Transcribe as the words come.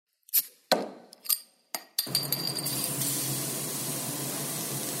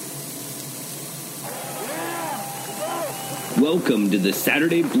Welcome to the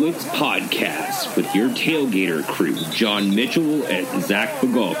Saturday Blitz podcast with your tailgater crew, John Mitchell and Zach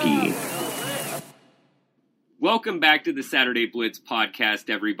Bagalki. Welcome back to the Saturday Blitz podcast,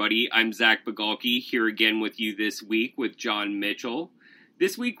 everybody. I'm Zach Bagalki, here again with you this week with John Mitchell.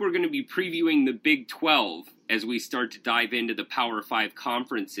 This week we're going to be previewing the Big 12 as we start to dive into the Power 5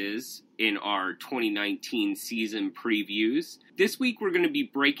 conferences in our 2019 season previews. This week we're going to be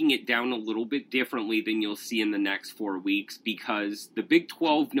breaking it down a little bit differently than you'll see in the next 4 weeks because the Big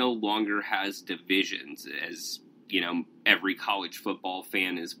 12 no longer has divisions, as you know, every college football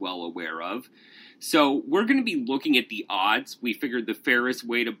fan is well aware of. So we're going to be looking at the odds. We figured the fairest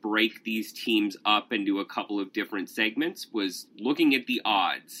way to break these teams up into a couple of different segments was looking at the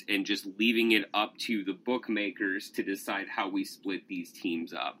odds and just leaving it up to the bookmakers to decide how we split these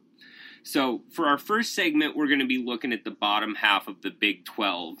teams up. So for our first segment, we're going to be looking at the bottom half of the Big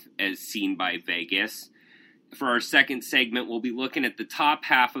 12 as seen by Vegas. For our second segment, we'll be looking at the top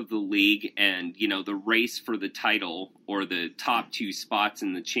half of the league and, you know, the race for the title or the top 2 spots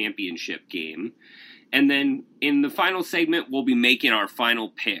in the championship game. And then in the final segment, we'll be making our final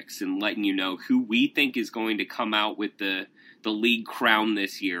picks and letting you know who we think is going to come out with the league crown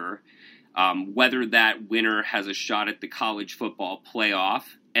this year, whether that winner has a shot at the college football playoff,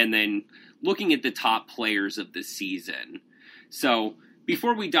 and then looking at the top players of the season. So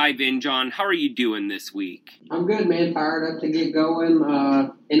before we dive in, John, how are you doing this week? I'm good, man. Fired up to get going.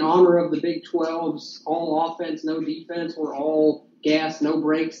 In honor of the Big 12's all offense, no defense, we're all gas, no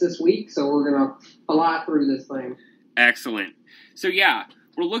breaks this week, so we're going to fly through this thing. Excellent. So, yeah,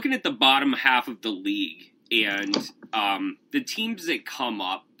 we're looking at the bottom half of the league, and the teams that come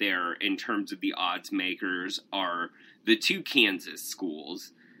up there in terms of the odds makers are the 2 Kansas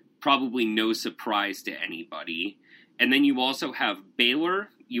schools, probably no surprise to anybody. And then you also have Baylor,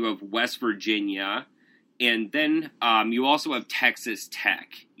 you have West Virginia, and then you also have Texas Tech.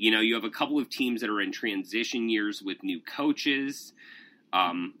 You know, you have a couple of teams that are in transition years with new coaches,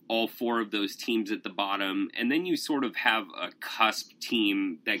 all 4 of those teams at the bottom. And then you sort of have a cusp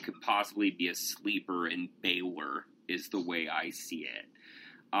team that could possibly be a sleeper in Baylor, is the way I see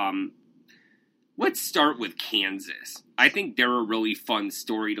it. Let's start with Kansas. I think they're a really fun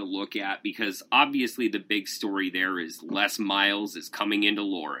story to look at because obviously the big story there is Les Miles is coming into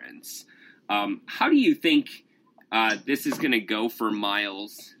Lawrence. How do you think this is going to go for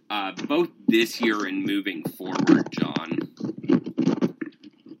Miles both this year and moving forward, John?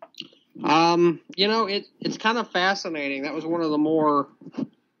 You know, it's kind of fascinating. That was one of the more,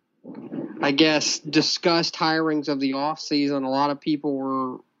 I guess, discussed hirings of the offseason. A lot of people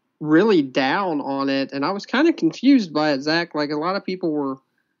were really down on it, and I was kind of confused by it, Zach. Like, a lot of people were,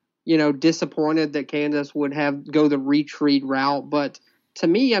 you know, disappointed that Kansas would go the retreat route, but to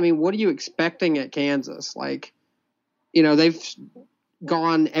me, I mean, what are you expecting at Kansas? Like, you know, they've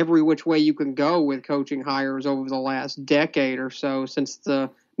gone every which way you can go with coaching hires over the last decade or so since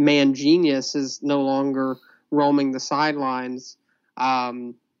the man genius is no longer roaming the sidelines.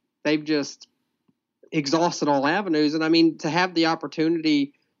 They've just exhausted all avenues, and I mean, to have the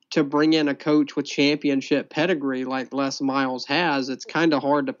opportunity to bring in a coach with championship pedigree like Les Miles has, it's kind of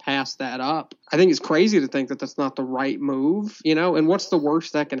hard to pass that up. I think it's crazy to think that that's not the right move, you know, and what's the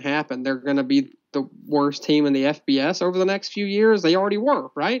worst that can happen? They're going to be the worst team in the FBS over the next few years. They already were,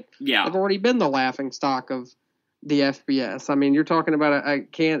 right? Yeah. They've already been the laughingstock of the FBS. I mean, you're talking about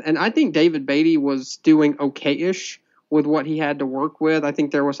and I think David Beatty was doing okay-ish with what he had to work with. I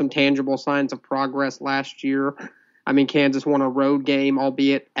think there were some tangible signs of progress last year. I mean, Kansas won a road game,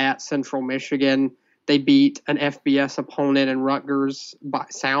 albeit at Central Michigan. They beat an FBS opponent in Rutgers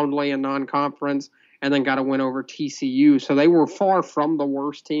soundly in non-conference and then got a win over TCU. So they were far from the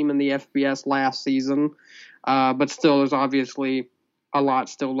worst team in the FBS last season. But still, there's obviously a lot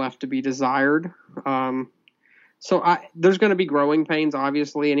still left to be desired. There's going to be growing pains,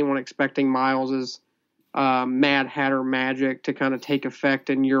 obviously. Anyone expecting Miles' Mad Hatter magic to kind of take effect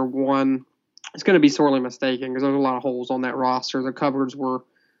in year one, it's going to be sorely mistaken because there's a lot of holes on that roster. The cupboards were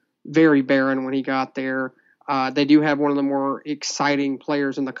very barren when he got there. They do have one of the more exciting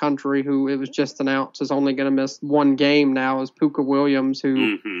players in the country who it was just announced is only going to miss 1 game now is Puka Williams,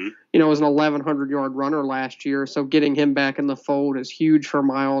 who, you know, was an 1,100-yard runner last year. So getting him back in the fold is huge for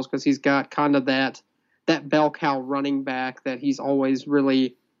Miles because he's got kind of that bell cow running back that he's always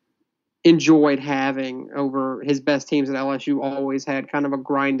really enjoyed having over his best teams at LSU. Always had kind of a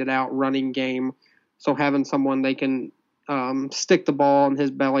grinded out running game. So having someone they can stick the ball in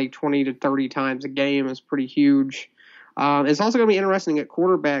his belly 20 to 30 times a game is pretty huge. It's also going to be interesting at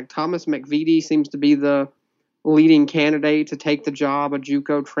quarterback. Thomas McVitie seems to be the leading candidate to take the job, a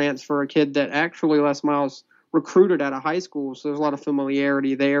JUCO transfer, a kid that actually Les Miles recruited out of high school, so there's a lot of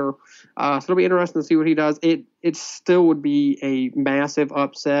familiarity there. So it'll be interesting to see what he does. It still would be a massive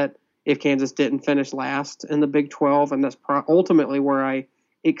upset if Kansas didn't finish last in the Big 12, and that's ultimately where I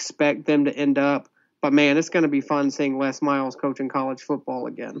expect them to end up. But, man, it's going to be fun seeing Les Miles coaching college football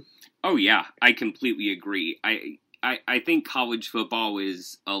again. Oh, yeah, I completely agree. I think college football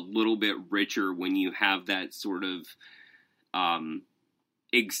is a little bit richer when you have that sort of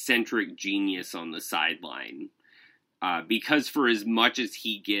eccentric genius on the sideline. Because for as much as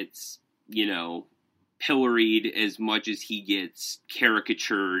he gets, pilloried, as much as he gets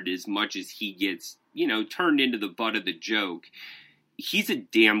caricatured, as much as he gets, turned into the butt of the joke, he's a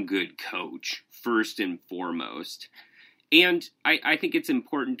damn good coach, first and foremost. And I think it's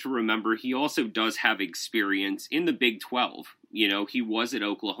important to remember he also does have experience in the Big 12. He was at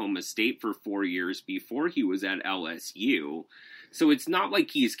Oklahoma State for 4 years before he was at LSU. So it's not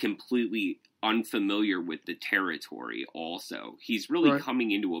like he's completely unfamiliar with the territory also. He's really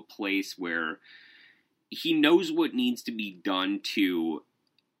coming into a place where he knows what needs to be done to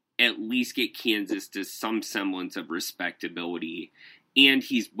at least get Kansas to some semblance of respectability. And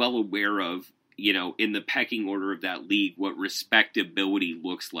he's well aware of, in the pecking order of that league, what respectability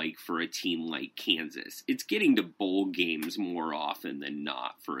looks like for a team like Kansas. It's getting to bowl games more often than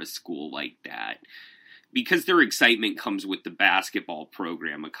not for a school like that, because their excitement comes with the basketball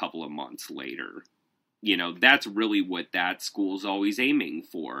program a couple of months later. That's really what that school's always aiming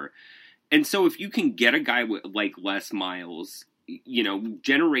for. And so if you can get a guy like Les Miles,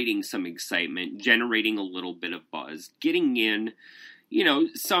 generating some excitement, generating a little bit of buzz, getting in,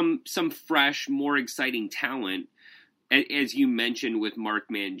 some fresh, more exciting talent, as you mentioned with Mark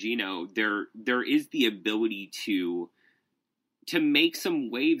Mangino, there is the ability to make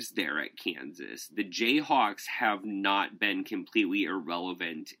some waves there at Kansas. The Jayhawks have not been completely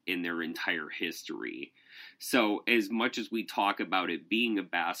irrelevant in their entire history. So as much as we talk about it being a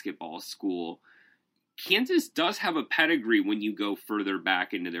basketball school, Kansas does have a pedigree when you go further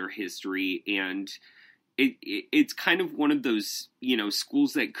back into their history, and it's kind of one of those,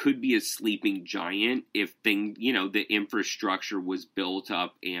 schools that could be a sleeping giant if the infrastructure was built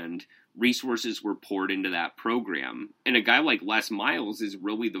up and resources were poured into that program. And a guy like Les Miles is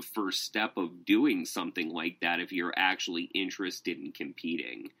really the first step of doing something like that if you're actually interested in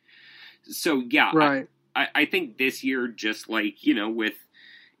competing. So, yeah, right. I think this year, just like, with,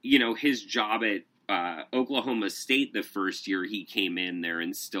 his job at Oklahoma State the first year he came in there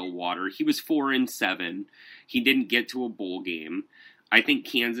in Stillwater, he was 4-7. He didn't get to a bowl game. I think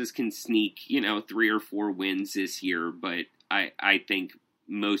Kansas can sneak, 3 or 4 wins this year, but I think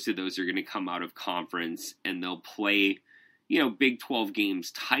most of those are going to come out of conference, and they'll play, Big 12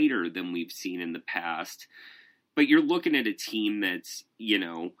 games tighter than we've seen in the past. But you're looking at a team that's,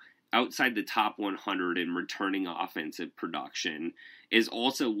 outside the top 100 in returning offensive production, is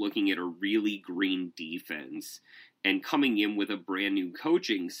also looking at a really green defense, and coming in with a brand new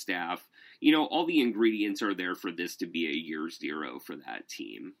coaching staff. All the ingredients are there for this to be a year zero for that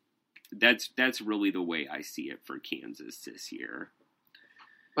team. That's really the way I see it for Kansas this year.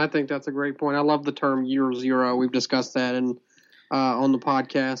 I think that's a great point. I love the term year zero. We've discussed that on the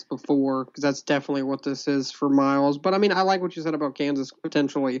podcast before, because that's definitely what this is for Miles. But, I like what you said about Kansas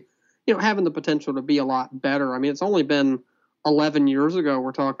potentially, having the potential to be a lot better. It's only been 11 years ago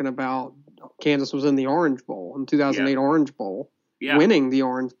we're talking about Kansas was in the Orange Bowl, in 2008 Orange Bowl, winning the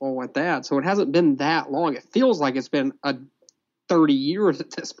Orange Bowl at that. So it hasn't been that long. It feels like it's been 30 years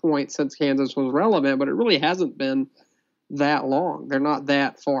at this point since Kansas was relevant, but it really hasn't been that long. They're not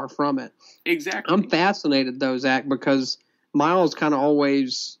that far from it. Exactly. I'm fascinated, though, Zach, because Miles kind of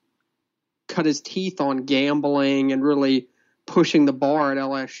always cut his teeth on gambling and really pushing the bar at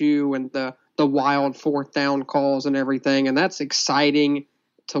LSU and the wild 4th down calls and everything. And that's exciting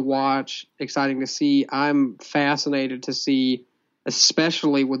to watch, exciting to see. I'm fascinated to see,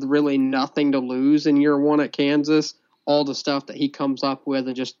 especially with really nothing to lose in year one at Kansas, all the stuff that he comes up with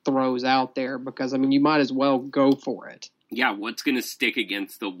and just throws out there, because, you might as well go for it. Yeah, what's going to stick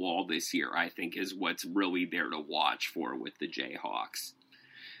against the wall this year, I think, is what's really there to watch for with the Jayhawks.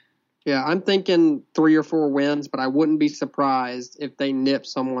 Yeah, I'm thinking 3 or 4 wins, but I wouldn't be surprised if they nip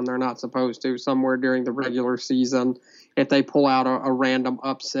someone they're not supposed to somewhere during the regular season, if they pull out a random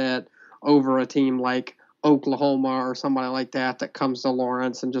upset over a team like Oklahoma or somebody like that comes to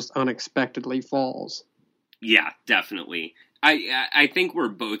Lawrence and just unexpectedly falls. Yeah, definitely. I think we're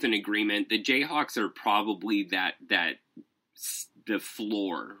both in agreement. The Jayhawks are probably the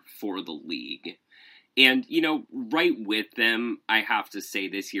floor for the league. And, right with them, I have to say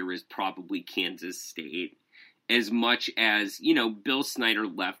this year is probably Kansas State. as much as, Bill Snyder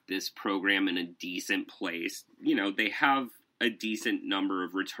left this program in a decent place, they have a decent number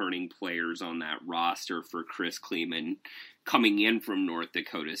of returning players on that roster for Chris Kleeman coming in from North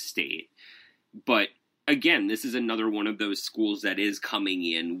Dakota State. But again, this is another one of those schools that is coming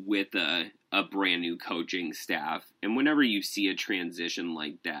in with a brand new coaching staff. And whenever you see a transition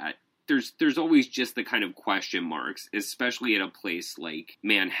like that, there's always just the kind of question marks, especially at a place like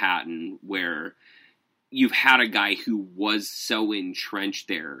Manhattan where you've had a guy who was so entrenched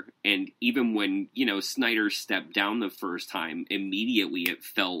there. And even when, Snyder stepped down the first time, immediately it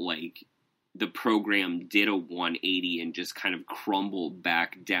felt like the program did a 180 and just kind of crumbled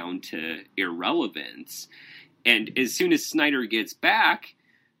back down to irrelevance. And as soon as Snyder gets back,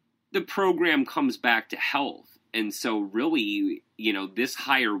 the program comes back to health. And so really, this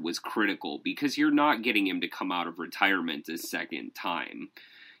hire was critical because you're not getting him to come out of retirement a second time.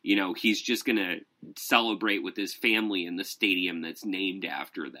 He's just going to celebrate with his family in the stadium that's named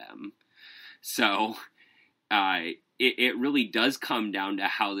after them. So it really does come down to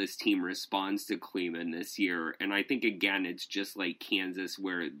how this team responds to Kleeman this year. And I think, again, it's just like Kansas,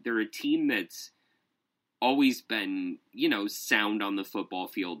 where they're a team that's always been, sound on the football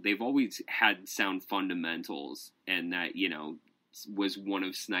field. They've always had sound fundamentals, and that, was one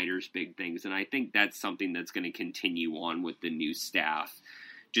of Snyder's big things. And I think that's something that's going to continue on with the new staff.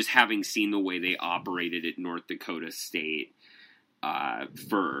 Just having seen the way they operated at North Dakota State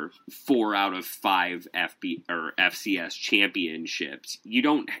for 4 out of 5 FCS championships, you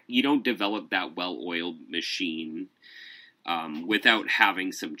don't develop that well-oiled machine without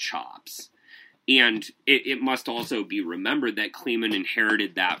having some chops. And it must also be remembered that Kleeman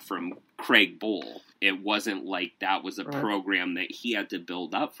inherited that from Craig Bohl. It wasn't like that was a program that he had to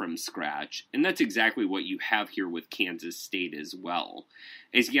build up from scratch. And that's exactly what you have here with Kansas State as well.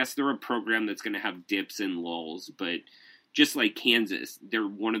 Is yes, they're a program that's going to have dips and lulls, but just like Kansas, they're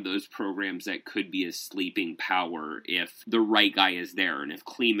one of those programs that could be a sleeping power if the right guy is there. And if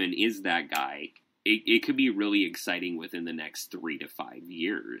Kleeman is that guy, it could be really exciting within the next 3 to 5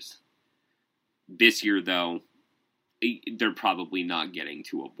 years. This year, though, they're probably not getting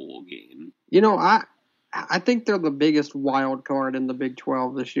to a bowl game. I think they're the biggest wild card in the Big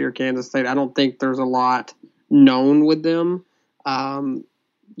 12 this year, Kansas State. I don't think there's a lot known with them.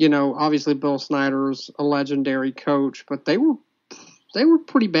 Obviously Bill Snyder's a legendary coach, but they were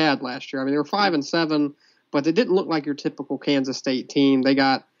pretty bad last year. I mean, they were 5-7, but they didn't look like your typical Kansas State team. They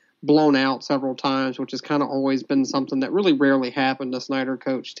got blown out several times, which has kind of always been something that really rarely happened to Snyder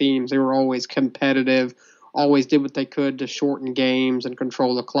coach teams. They were always competitive, always did what they could to shorten games and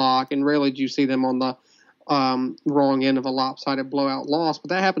control the clock, and rarely did you see them on the wrong end of a lopsided blowout loss. But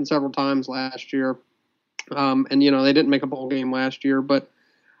that happened several times last year. And they didn't make a bowl game last year, but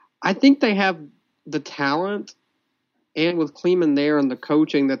I think they have the talent, and with Kleeman there and the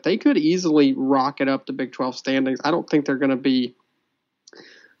coaching, that they could easily rocket up the Big 12 standings. I don't think they're going to be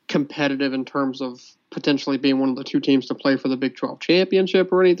competitive in terms of potentially being one of the 2 teams to play for the Big 12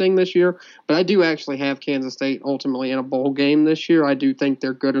 championship or anything this year. But I do actually have Kansas State ultimately in a bowl game this year. I do think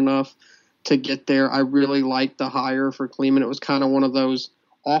they're good enough to get there. I really like the hire for Kleeman. It was kind of one of those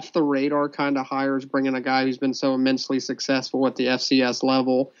off-the-radar kind of hires, bringing a guy who's been so immensely successful at the FCS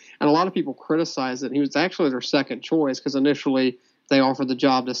level. And a lot of people criticize it. He was actually their second choice because initially they offered the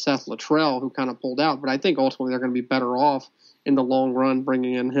job to Seth Luttrell, who kind of pulled out. But I think ultimately they're going to be better off in the long run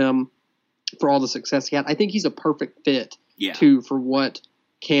bringing in him for all the success he had. I think he's a perfect fit, too, for what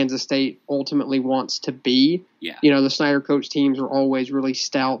Kansas State ultimately wants to be. Yeah. The Snyder coach teams are always really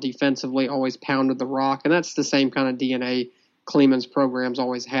stout defensively, always pounded the rock, and that's the same kind of DNA Kleeman's programs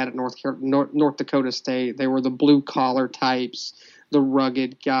always had at North Dakota State. They were the blue-collar types, the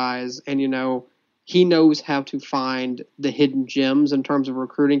rugged guys, and, he knows how to find the hidden gems in terms of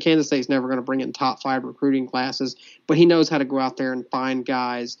recruiting. Kansas State's never going to bring in top 5 recruiting classes, but he knows how to go out there and find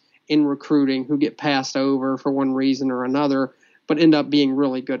guys in recruiting who get passed over for one reason or another, but end up being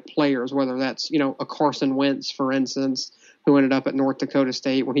really good players, whether that's, a Carson Wentz, for instance, who ended up at North Dakota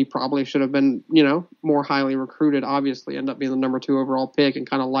State when he probably should have been, more highly recruited, obviously ended up being the number 2 overall pick and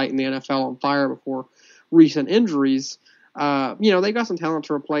kind of lighting the NFL on fire before recent injuries. They got some talent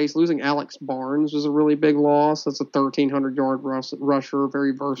to replace. Losing Alex Barnes was a really big loss. That's a 1,300-yard rusher,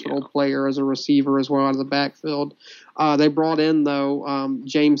 very versatile player as a receiver as well out of the backfield. They brought in, though,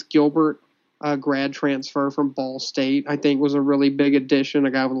 James Gilbert, a grad transfer from Ball State, I think was a really big addition,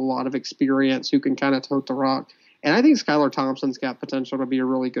 a guy with a lot of experience who can kind of tote the rock. And I think Skylar Thompson's got potential to be a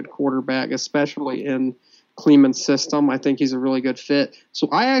really good quarterback, especially in Kleeman's system. I think he's a really good fit. So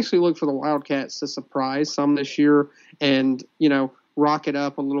I actually look for the Wildcats to surprise some this year and, rock it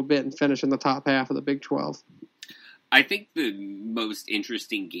up a little bit and finish in the top half of the Big 12. I think the most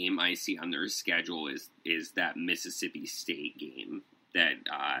interesting game I see on their schedule is that Mississippi State game that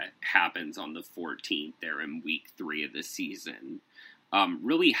happens on the 14th there in week 3 of the season.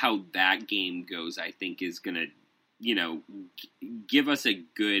 Really how that game goes, I think, is going to, give us a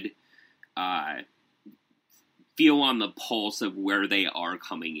good feel on the pulse of where they are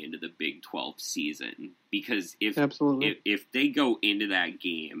coming into the Big 12 season. Because if they go into that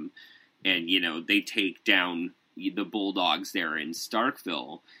game and, they take down the Bulldogs there in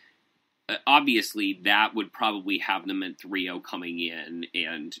Starkville, obviously that would probably have them at 3-0 coming in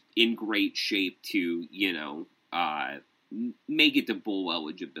and in great shape to, make it to bowl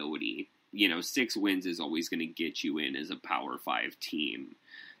eligibility. 6 wins is always going to get you in as a Power 5 team.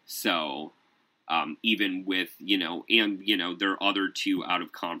 So even with, their other 2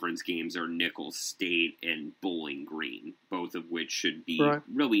 out-of-conference games are Nicholls State and Bowling Green, both of which should be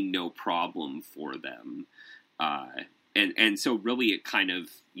really no problem for them. And so really it kind of,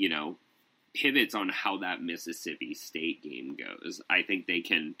 pivots on how that Mississippi State game goes. I think they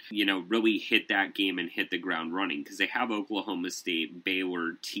can, really hit that game and hit the ground running because they have Oklahoma State,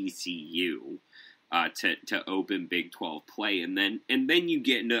 Baylor, TCU to open Big 12 play. And then you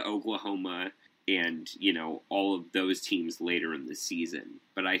get into Oklahoma and, all of those teams later in the season.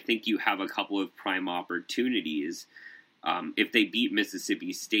 But I think you have a couple of prime opportunities. If they beat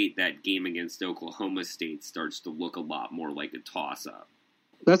Mississippi State, that game against Oklahoma State starts to look a lot more like a toss-up.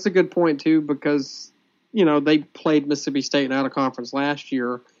 That's a good point, too, because, they played Mississippi State in out-of-conference last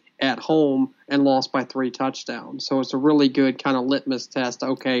year at home and lost by 3 touchdowns. So it's a really good kind of litmus test.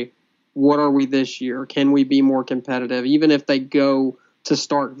 Okay, what are we this year? Can we be more competitive? Even if they go to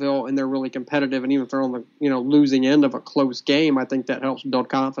Starkville and they're really competitive, and even if they're on the losing end of a close game, I think that helps build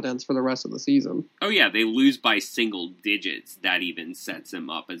confidence for the rest of the season. Oh, yeah, they lose by single digits. That even sets them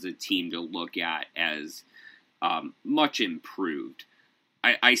up as a team to look at as much improved.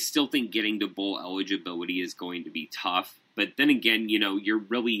 I still think getting to bowl eligibility is going to be tough. But then again, you're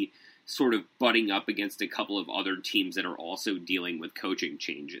really sort of butting up against a couple of other teams that are also dealing with coaching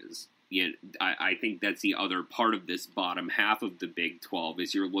changes. I think that's the other part of this bottom half of the Big 12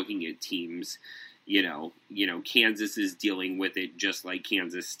 is you're looking at teams, Kansas is dealing with it just like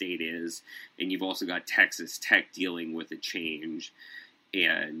Kansas State is. And you've also got Texas Tech dealing with a change.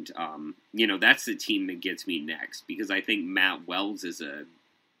 And, that's the team that gets me next because I think Matt Wells is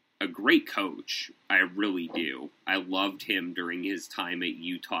a great coach. I really do. I loved him during his time at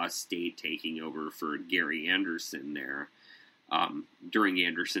Utah State taking over for Gary Anderson there during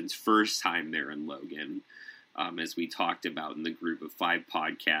Anderson's first time there in Logan. As we talked about in the Group of 5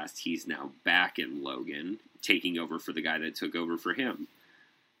 podcast, he's now back in Logan taking over for the guy that took over for him.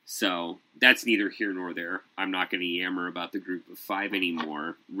 So that's neither here nor there. I'm not going to yammer about the Group of 5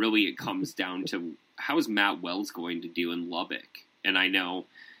 anymore. Really, it comes down to how is Matt Wells going to do in Lubbock? And I know,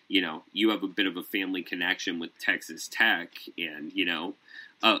 you have a bit of a family connection with Texas Tech and,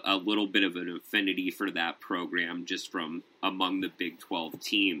 a little bit of an affinity for that program just from among the Big 12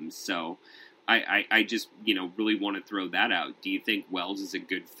 teams. So I just, really want to throw that out. Do you think Wells is a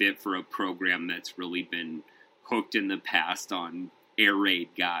good fit for a program that's really been hooked in the past on air raid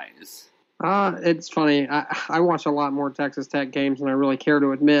guys? It's funny. I watch a lot more Texas Tech games than I really care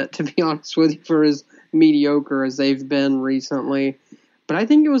to admit, to be honest with you, for as mediocre as they've been recently. But I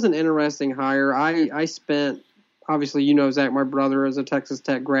think it was an interesting hire. I spent, obviously, Zach, my brother is a Texas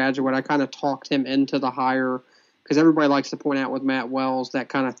Tech graduate. I kind of talked him into the hire because everybody likes to point out with Matt Wells that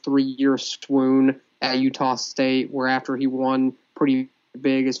kind of 3-year swoon at Utah State where after he won pretty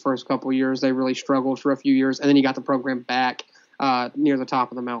big his first couple of years, they really struggled for a few years, and then he got the program back near the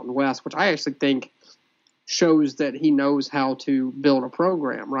top of the Mountain West, which I actually think shows that he knows how to build a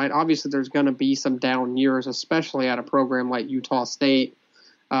program, right? Obviously, there's going to be some down years, especially at a program like Utah State.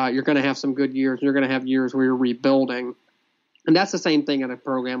 You're going to have some good years, and you're going to have years where you're rebuilding. And that's the same thing at a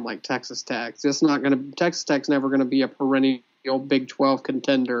program like Texas Tech. Texas Tech's never going to be a perennial Big 12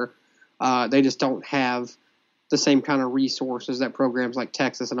 contender. They just don't have the same kind of resources that programs like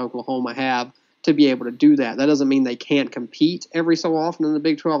Texas and Oklahoma have to be able to do that. That doesn't mean they can't compete every so often in the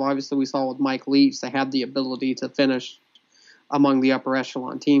Big 12. Obviously, we saw with Mike Leach, they had the ability to finish among the upper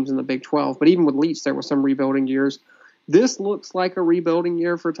echelon teams in the Big 12. But even with Leach, there were some rebuilding years. This looks like a rebuilding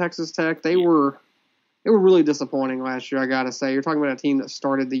year for Texas Tech. They were really disappointing last year, I got to say. You're talking about a team that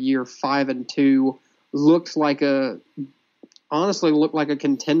started the year 5-2, looked like a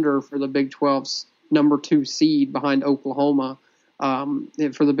contender for the Big 12's number 2 seed behind Oklahoma.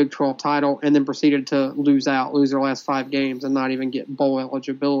 For the Big 12 title, and then proceeded to lose their last 5 games and not even get bowl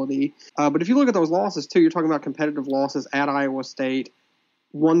eligibility. But if you look at those losses, too, you're talking about competitive losses at Iowa State,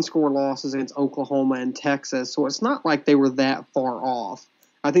 one-score losses against Oklahoma and Texas, so it's not like they were that far off.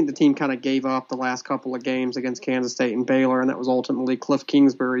 I think the team kind of gave up the last couple of games against Kansas State and Baylor, and that was ultimately Cliff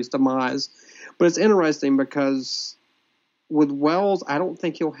Kingsbury's demise. But it's interesting because with Wells, I don't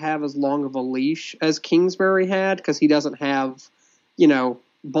think he'll have as long of a leash as Kingsbury had because he doesn't have,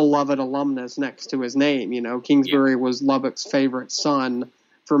 beloved alumnus next to his name. Kingsbury was Lubbock's favorite son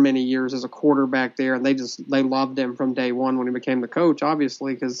for many years as a quarterback there, and they loved him from day one when he became the coach,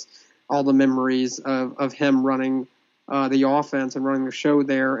 obviously, because all the memories of him running the offense and running the show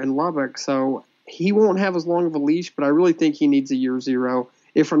there in Lubbock. So he won't have as long of a leash, but I really think he needs a year zero,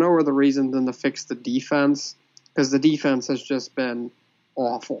 if for no other reason than to fix the defense, because the defense has just been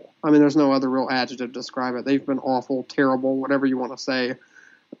awful. I mean, there's no other real adjective to describe it. They've been awful, terrible, whatever you want to say.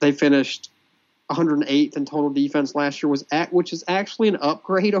 They finished 108th in total defense last year, which is actually an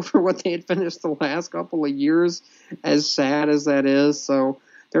upgrade over what they had finished the last couple of years, as sad as that is. So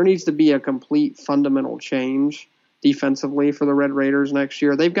there needs to be a complete fundamental change defensively for the Red Raiders next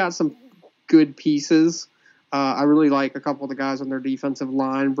year. They've got some good pieces. I really like a couple of the guys on their defensive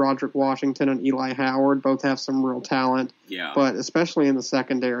line. Broderick Washington and Eli Howard both have some real talent. Yeah. But especially in the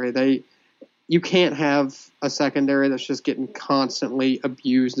secondary, you can't have a secondary that's just getting constantly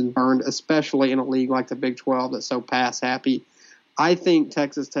abused and burned, especially in a league like the Big 12 that's so pass-happy. I think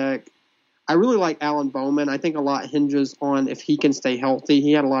Texas Tech – I really like Alan Bowman. I think a lot hinges on if he can stay healthy.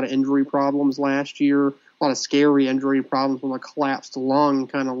 He had a lot of injury problems last year, a lot of scary injury problems with a collapsed lung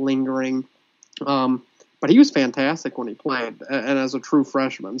kind of lingering. But he was fantastic when he played and as a true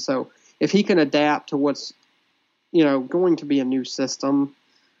freshman. So if he can adapt to what's, going to be a new system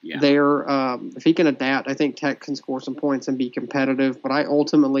there, if he can adapt, I think Tech can score some points and be competitive. But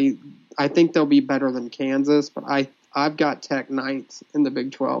I think they'll be better than Kansas. But I've got Tech ninth in the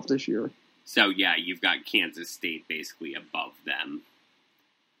Big 12 this year. So, yeah, you've got Kansas State basically above them.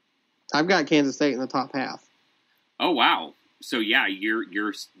 I've got Kansas State in the top half. Oh, wow. So, yeah,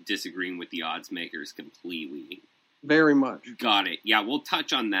 you're disagreeing with the odds makers completely. Very much. Got it. Yeah, we'll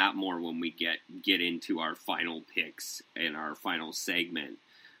touch on that more when we get into our final picks in our final segment.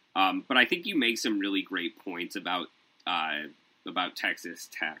 But I think you make some really great points about Texas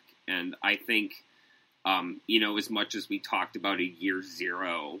Tech. And I think, as much as we talked about a year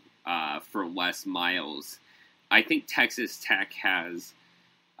zero for Les Miles, I think Texas Tech has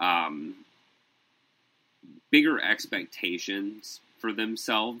bigger expectations for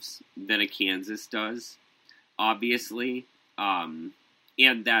themselves than a Kansas does, obviously. And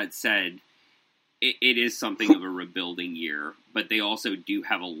that said, it is something of a rebuilding year, but they also do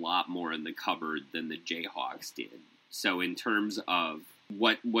have a lot more in the cupboard than the Jayhawks did. So in terms of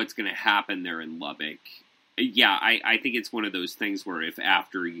what's going to happen there in Lubbock, yeah, I think it's one of those things where if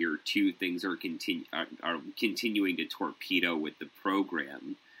after year two things are continuing to torpedo with the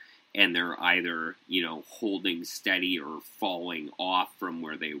program, and they're either, holding steady or falling off from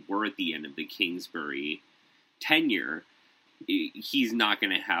where they were at the end of the Kingsbury tenure, he's not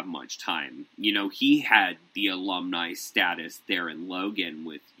going to have much time. He had the alumni status there in Logan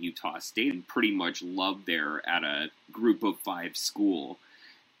with Utah State and pretty much loved there at a group of five school.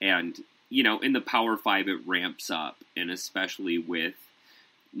 And, in the Power Five, it ramps up, and especially with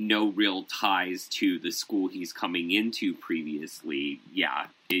no real ties to the school he's coming into previously, yeah,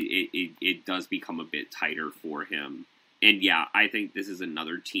 it does become a bit tighter for him. And yeah, I think this is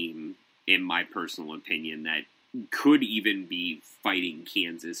another team, in my personal opinion, that could even be fighting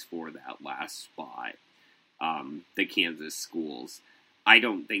Kansas for that last spot. The Kansas schools. I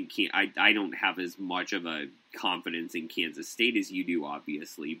don't don't have as much of a confidence in Kansas State as you do,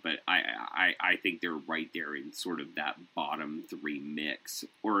 obviously, but I think they're right there in sort of that bottom three mix,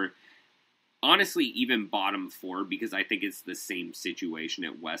 or honestly even bottom four, because I think it's the same situation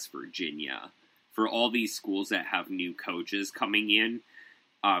at West Virginia. For all these schools that have new coaches coming in,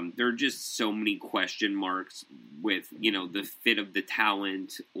 there are just so many question marks with, the fit of the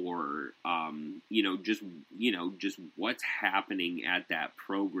talent or, just what's happening at that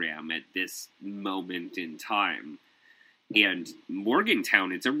program at this moment in time. And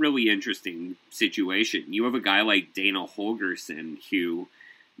Morgantown, it's a really interesting situation. You have a guy like Dana Holgerson who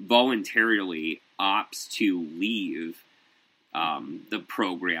voluntarily opts to leave the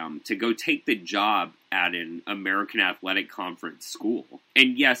program to go take the job at an American Athletic Conference school.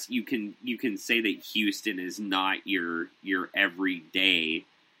 And yes, you can say that Houston is not your everyday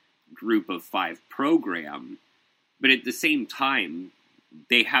group of five program, but at the same time,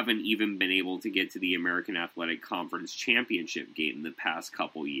 they haven't even been able to get to the American Athletic Conference championship game in the past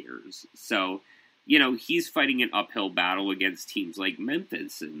couple years. So, he's fighting an uphill battle against teams like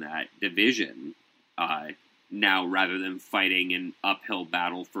Memphis in that division. now rather than fighting an uphill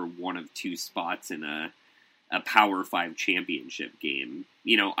battle for one of two spots in a Power 5 championship game.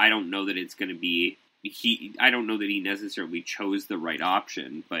 You know, I don't know that it's going to be I don't know that he necessarily chose the right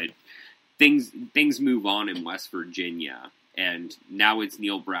option, but things move on in West Virginia, and now it's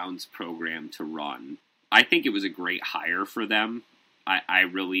Neal Brown's program to run. I think it was a great hire for them. I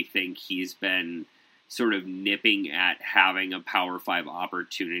really think he's been sort of nipping at having a Power 5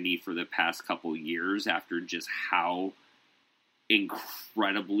 opportunity for the past couple years after just how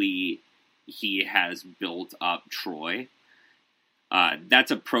incredibly he has built up Troy.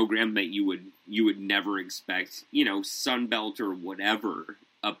 That's a program that you would never expect, you know, Sunbelt or whatever.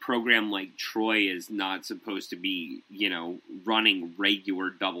 A program like Troy is not supposed to be, you know, running regular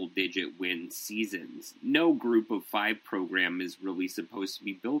double-digit win seasons. No Group of 5 program is really supposed to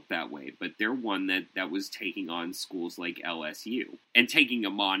be built that way, but they're one that was taking on schools like LSU and taking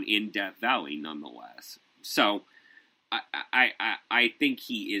them on in Death Valley nonetheless. So I think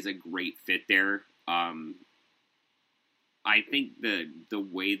he is a great fit there. I think the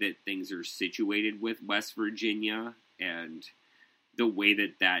way that things are situated with West Virginia and the way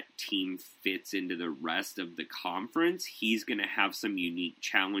that team fits into the rest of the conference, he's going to have some unique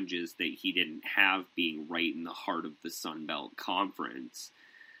challenges that he didn't have being right in the heart of the Sun Belt Conference.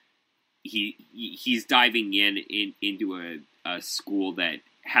 He's diving into a school that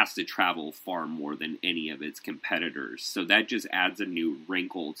has to travel far more than any of its competitors. So that just adds a new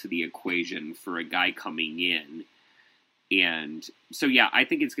wrinkle to the equation for a guy coming in. And so, yeah, I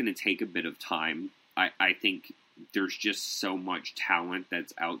think it's going to take a bit of time. I think there's just so much talent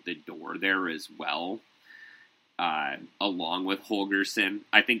that's out the door there as well, along with Holgorsen.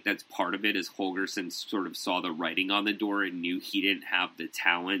 I think that's part of it, is Holgorsen sort of saw the writing on the door and knew he didn't have the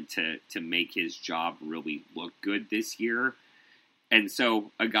talent to make his job really look good this year. And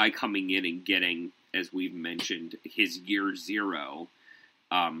so a guy coming in and getting, as we've mentioned, his year zero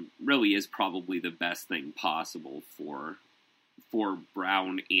really is probably the best thing possible for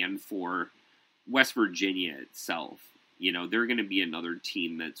Brown and for West Virginia itself. You know, they're going to be another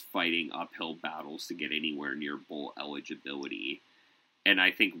team that's fighting uphill battles to get anywhere near bowl eligibility. And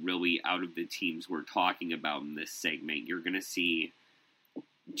I think really out of the teams we're talking about in this segment, you're going to see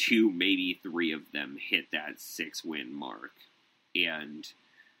 2, maybe 3 of them hit that 6-win mark. And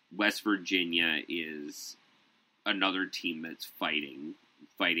West Virginia is another team that's fighting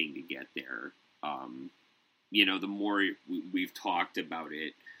to get there. You know, the more we've talked about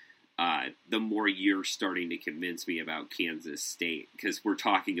it, the more you're starting to convince me about Kansas State, because we're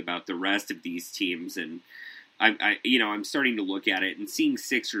talking about the rest of these teams, and I'm starting to look at it and seeing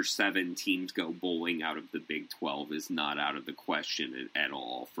 6 or 7 teams go bowling out of the Big 12 is not out of the question at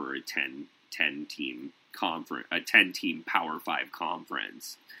all for a 10 team conference, a 10-team Power 5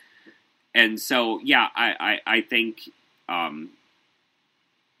 conference. And so, yeah, I think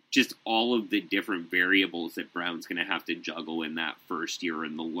just all of the different variables that Brown's going to have to juggle in that first year,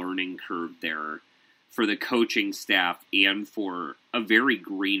 and the learning curve there for the coaching staff and for a very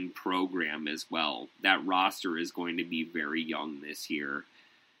green program as well. That roster is going to be very young this year.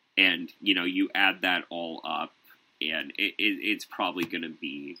 And, you know, you add that all up, and it's probably going to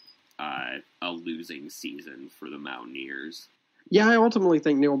be a losing season for the Mountaineers. Yeah, I ultimately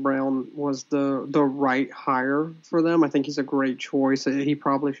think Neal Brown was the right hire for them. I think he's a great choice. He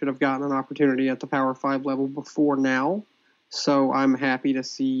probably should have gotten an opportunity at the Power 5 level before now. So I'm happy to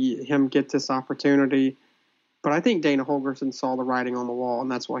see him get this opportunity. But I think Dana Holgorsen saw the writing on the wall, and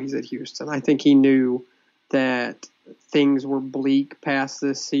that's why he's at Houston. I think he knew that things were bleak past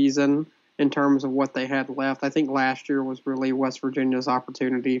this season in terms of what they had left. I think last year was really West Virginia's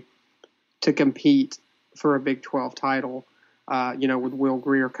opportunity to compete for a Big 12 title. With Will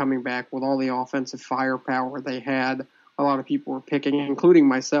Grier coming back, with all the offensive firepower they had, a lot of people were picking, including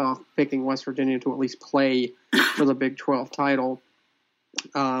myself, picking West Virginia to at least play for the Big 12 title.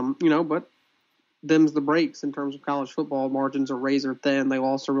 But them's the breaks in terms of college football. Margins are razor thin. They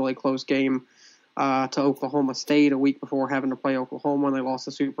lost a really close game to Oklahoma State a week before having to play Oklahoma, and they lost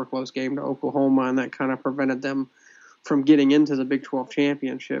a super close game to Oklahoma, and that kind of prevented them from getting into the Big 12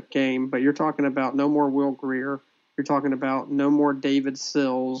 championship game. But you're talking about no more Will Grier. You're talking about no more David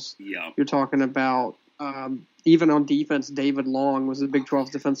Sills. Yep. You're talking about, even on defense, David Long was the Big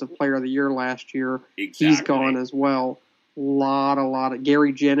 12's Defensive Player of the Year last year. Exactly. He's gone as well. A lot of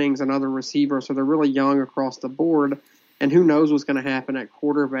Gary Jennings, another receiver. So they're really young across the board. And who knows what's going to happen at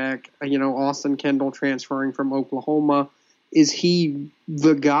quarterback. Austin Kendall transferring from Oklahoma. Is he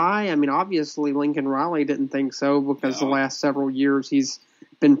the guy? I mean, obviously Lincoln Riley didn't think so, because the last several years he's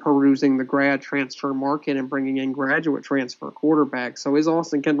been perusing the grad transfer market and bringing in graduate transfer quarterbacks. So is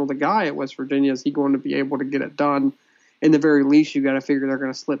Austin Kendall the guy at West Virginia? Is he going to be able to get it done? In the very least, you got to figure they're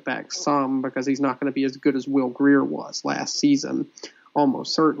going to slip back some because he's not going to be as good as Will Grier was last season,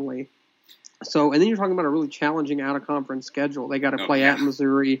 almost certainly. So, and then you're talking about a really challenging out-of-conference schedule. They got to play at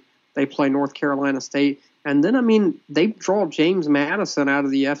Missouri. They play North Carolina State. And then, I mean, they draw James Madison out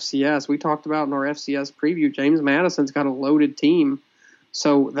of the FCS. We talked about in our FCS preview, James Madison's got a loaded team.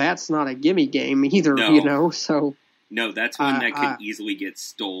 So that's not a gimme game either, you know. So no, that's one that could easily get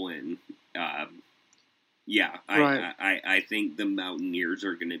stolen. I think the Mountaineers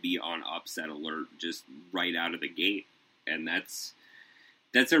are going to be on upset alert just right out of the gate, and that's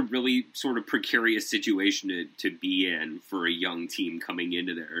a really sort of precarious situation to be in for a young team coming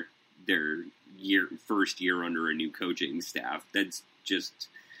into their first year under a new coaching staff. That's just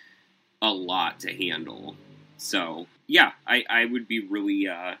a lot to handle. So yeah, I would be really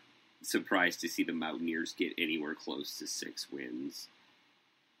surprised to see the Mountaineers get anywhere close to 6 wins.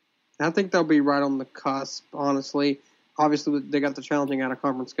 I think they'll be right on the cusp, honestly. Obviously, they got the challenging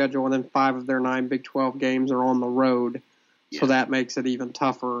out-of-conference schedule, and then 5 of their 9 Big 12 games are on the road. Yeah. So that makes it even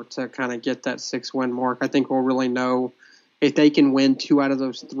tougher to kind of get that 6-win mark. I think we'll really know if they can win 2 out of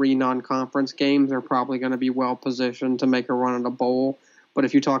those 3 non-conference games, they're probably going to be well-positioned to make a run at a bowl. But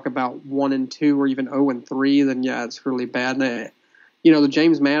if you talk about 1-2 or even 0-3, then yeah, it's really bad. And the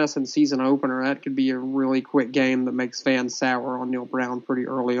James Madison season opener, that could be a really quick game that makes fans sour on Neil Brown pretty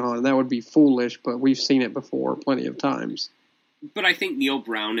early on. And that would be foolish, but we've seen it before plenty of times. But I think Neil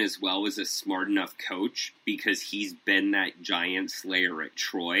Brown as well is a smart enough coach because he's been that giant slayer at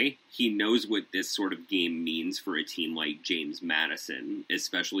Troy. He knows what this sort of game means for a team like James Madison,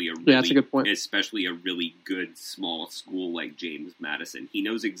 especially that's a good point. Especially a really good small school like James Madison. He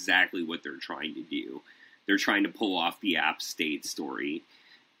knows exactly what they're trying to do. They're trying to pull off the App State story,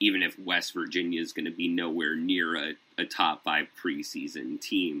 even if West Virginia is going to be nowhere near a top 5 preseason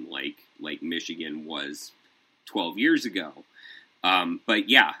team like Michigan was 12 years ago. But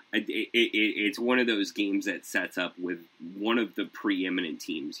yeah, it's one of those games that sets up with one of the preeminent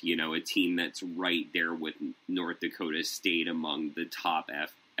teams, a team that's right there with North Dakota State among the top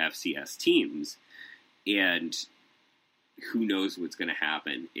FCS teams. And who knows what's going to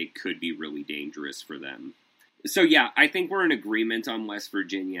happen. It could be really dangerous for them. So yeah, I think we're in agreement on West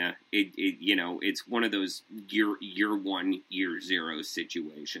Virginia. It's one of those year 1, year 0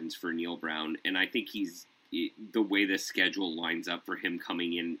 situations for Neil Brown. And I think the way the schedule lines up for him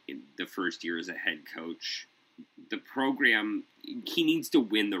coming in the first year as a head coach, the program, he needs to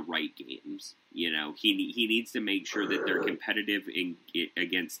win the right games. He needs to make sure that they're competitive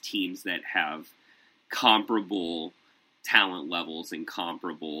against teams that have comparable talent levels and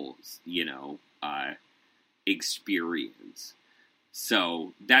comparable, experience.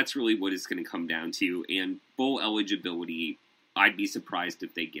 So that's really what it's going to come down to. And bowl eligibility, I'd be surprised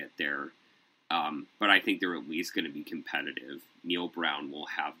if they get there. But I think they're at least going to be competitive. Neil Brown will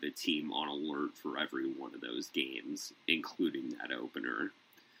have the team on alert for every one of those games, including that opener.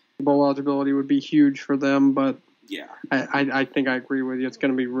 Bowl eligibility would be huge for them, but yeah, I think I agree with you. It's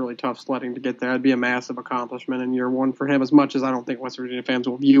going to be really tough sledding to get there. It'd be a massive accomplishment in year 1 for him. As much as I don't think West Virginia fans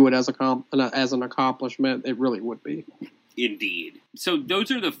will view it as an accomplishment, it really would be. Indeed. So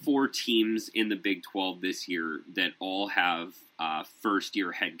those are the 4 teams in the Big 12 this year that all have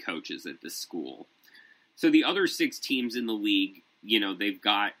first-year head coaches at the school. So the other 6 teams in the league, they've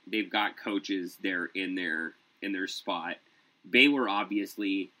got coaches there in their spot. Baylor,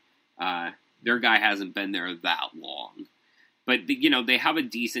 obviously, their guy hasn't been there that long, but they have a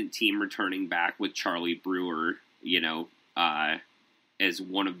decent team returning back with Charlie Brewer, as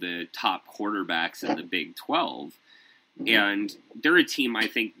one of the top quarterbacks in the Big 12. And they're a team, I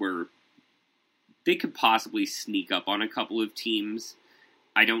think, where they could possibly sneak up on a couple of teams.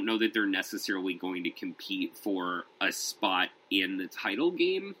 I don't know that they're necessarily going to compete for a spot in the title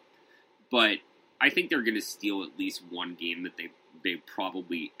game, but I think they're going to steal at least one game that they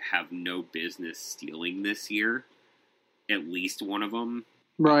probably have no business stealing this year. At least one of them.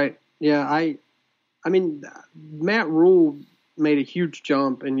 Right. Yeah, I mean, Matt Rule made a huge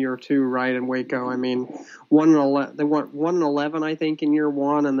jump in year 2, right, in Waco. I mean, they went 1-11, I think, in year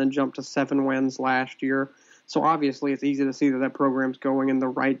 1, and then jumped to 7 wins last year. So obviously, it's easy to see that program's going in the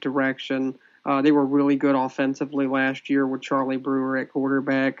right direction. They were really good offensively last year with Charlie Brewer at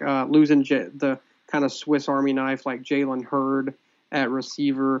quarterback, losing the kind of Swiss Army knife like Jalen Hurd at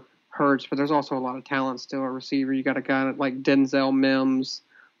receiver hurts, but there's also a lot of talent still at receiver. You got a guy like Denzel Mims,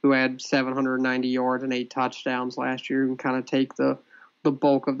 who had 790 yards and 8 touchdowns last year, and kind of take the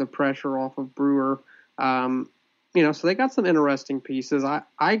bulk of the pressure off of Brewer. So they got some interesting pieces.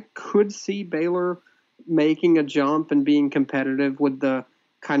 I could see Baylor making a jump and being competitive with the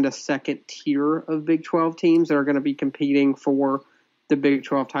kind of second tier of Big 12 teams that are going to be competing for the Big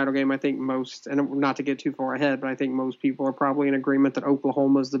 12 title game. I think most, and not to get too far ahead, but I think most people are probably in agreement that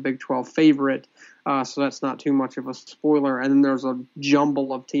Oklahoma is the Big 12 favorite. So that's not too much of a spoiler. And then there's a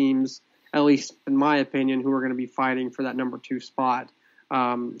jumble of teams, at least in my opinion, who are going to be fighting for that number 2 spot.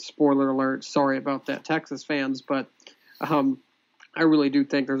 Spoiler alert, sorry about that, Texas fans, but I really do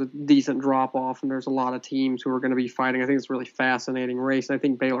think there's a decent drop-off, and there's a lot of teams who are going to be fighting. I think it's a really fascinating race. I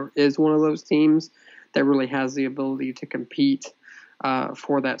think Baylor is one of those teams that really has the ability to compete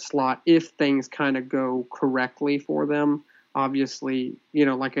for that slot if things kind of go correctly for them. Obviously,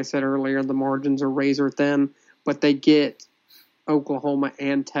 like I said earlier, the margins are razor thin, but they get Oklahoma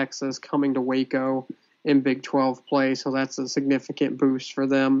and Texas coming to Waco in Big 12 play, so that's a significant boost for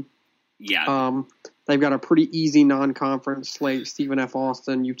them. Yeah. They've got a pretty easy non-conference slate: Stephen F.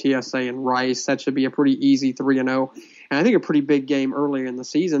 Austin, UTSA, and Rice. That should be a pretty easy 3-0. And I think a pretty big game earlier in the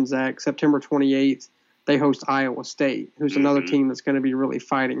season, Zach. September 28th, they host Iowa State, who's another team that's going to be really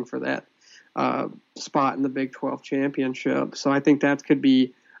fighting for that spot in the Big 12 championship. So I think that could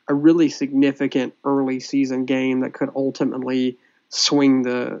be a really significant early season game that could ultimately swing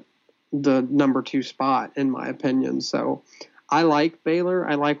the number 2 spot, in my opinion. So I like Baylor.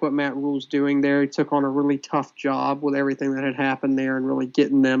 I like what Matt Rhule's doing there. He took on a really tough job with everything that had happened there and really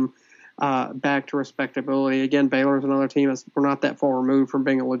getting them back to respectability. Again, Baylor is another team we're not that far removed from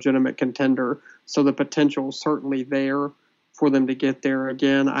being a legitimate contender, so the potential is certainly there for them to get there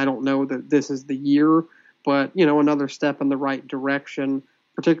again. I don't know that this is the year, but another step in the right direction,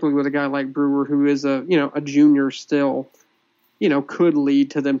 particularly with a guy like Brewer, who is a junior still, could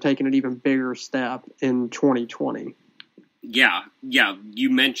lead to them taking an even bigger step in 2020. Yeah. You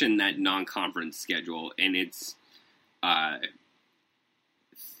mentioned that non-conference schedule, and it's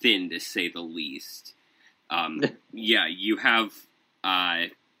thin to say the least. You have,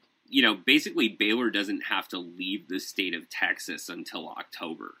 basically Baylor doesn't have to leave the state of Texas until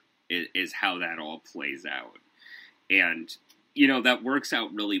October, is how that all plays out. And, that works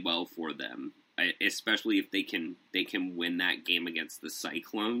out really well for them, especially if they can win that game against the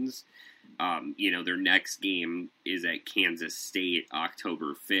Cyclones. Their next game is at Kansas State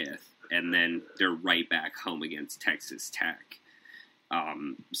October 5th, and then they're right back home against Texas Tech.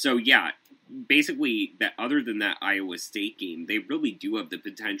 Basically, that other than that Iowa State game, they really do have the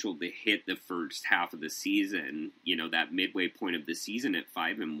potential to hit the first half of the season, that midway point of the season at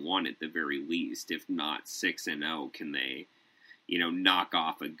 5-1 at the very least, if not 6-0. Can they, knock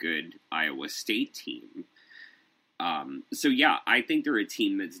off a good Iowa State team? I think they're a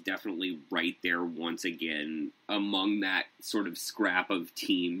team that's definitely right there once again among that sort of scrap of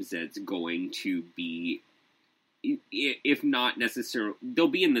teams that's going to be, if not necessarily, they'll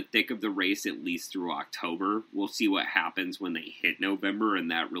be in the thick of the race at least through October. We'll see what happens when they hit November,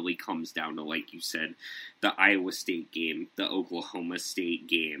 and that really comes down to, like you said, the Iowa State game, the Oklahoma State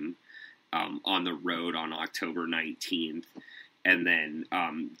game on the road on October 19th, and then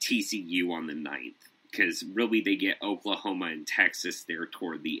TCU on the 9th. Because really they get Oklahoma and Texas there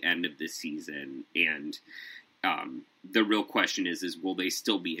toward the end of the season. And the real question is will they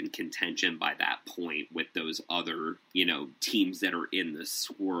still be in contention by that point with those other, teams that are in the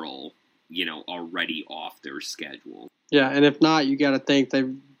swirl, already off their schedule? Yeah, and if not, you got to think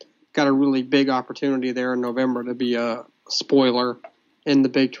they've got a really big opportunity there in November to be a spoiler in the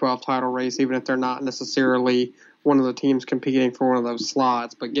Big 12 title race, even if they're not necessarily one of the teams competing for one of those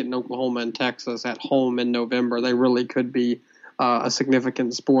slots, but getting Oklahoma and Texas at home in November, they really could be a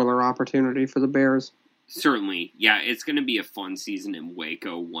significant spoiler opportunity for the Bears. Certainly. Yeah, it's going to be a fun season in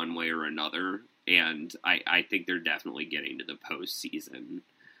Waco one way or another, and I think they're definitely getting to the postseason.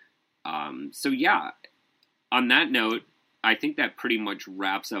 On that note, I think that pretty much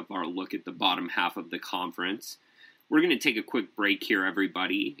wraps up our look at the bottom half of the conference. We're going to take a quick break here,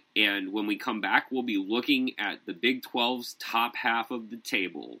 everybody, and when we come back, we'll be looking at the Big 12's top half of the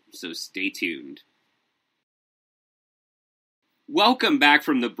table, so stay tuned. Welcome back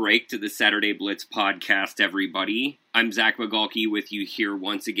from the break to the Saturday Blitz podcast, everybody. I'm Zach Bagalki with you here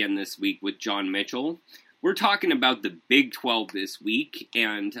once again this week with John Mitchell. We're talking about the Big 12 this week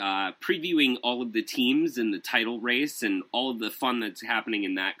and previewing all of the teams in the title race and all of the fun that's happening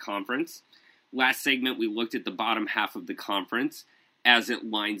in that conference. Last segment, we looked at the bottom half of the conference as it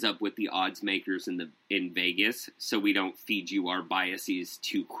lines up with the odds makers in Vegas, so we don't feed you our biases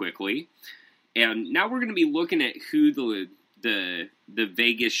too quickly. And now we're going to be looking at who the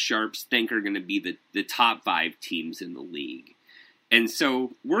Vegas Sharps think are going to be the top 5 teams in the league. And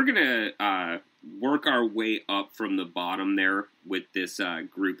so we're going to work our way up from the bottom there with this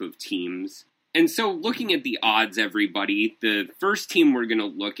group of teams. And so looking at the odds, everybody, the first team we're going to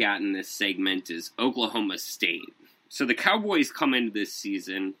look at in this segment is Oklahoma State. So the Cowboys come into this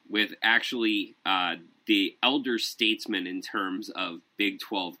season with actually the elder statesman in terms of Big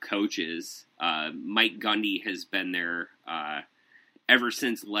 12 coaches. Mike Gundy has been there ever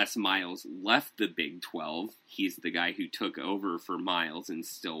since Les Miles left the Big 12. He's the guy who took over for Miles in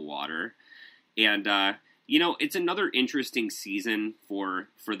Stillwater. And, it's another interesting season for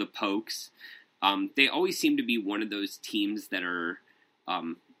the Pokes. They always seem to be one of those teams that are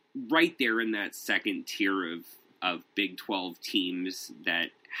right there in that second tier of Big 12 teams that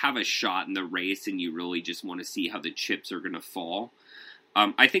have a shot in the race, and you really just want to see how the chips are going to fall.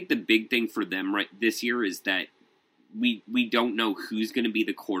 I think the big thing for them this year is that we don't know who's going to be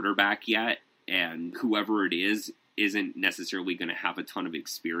the quarterback yet, and whoever it is isn't necessarily going to have a ton of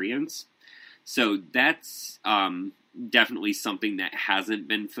experience. So that's definitely something that hasn't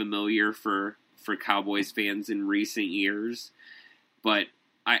been familiar for Cowboys fans in recent years. But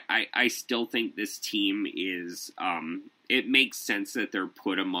I still think this team is it makes sense that they're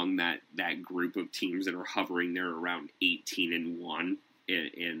put among that group of teams that are hovering there around 18-1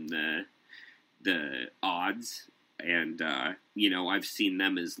 in the odds. And I've seen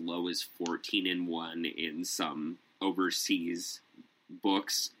them as low as 14-1 in some overseas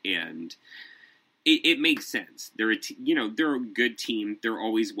books, and it makes sense. They're they're a good team. They're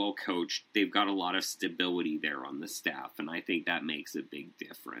always well coached. They've got a lot of stability there on the staff, and I think that makes a big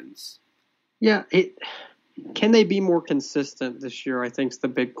difference. Yeah, can they be more consistent this year? I think is the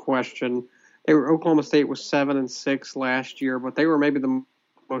big question. Oklahoma State was 7-6 last year, but they were maybe the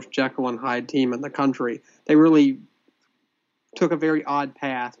most Jekyll and Hyde team in the country. They really took a very odd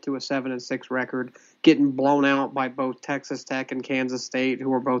path to a 7-6 record, getting blown out by both Texas Tech and Kansas State, who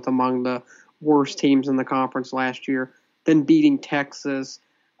were both among the worst teams in the conference last year, then beating Texas,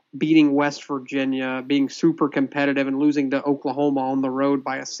 beating West Virginia, being super competitive, and losing to Oklahoma on the road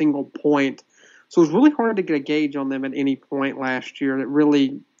by a single point. So it was really hard to get a gauge on them at any point last year.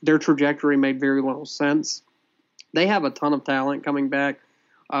 Their trajectory made very little sense. They have a ton of talent coming back.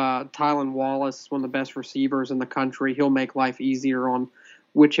 Tylan Wallace is one of the best receivers in the country. He'll make life easier on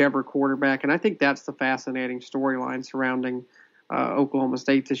whichever quarterback. And I think that's the fascinating storyline surrounding Oklahoma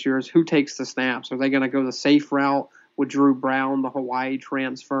State this year is who takes the snaps. Are they going to go the safe route with Drew Brown, the Hawaii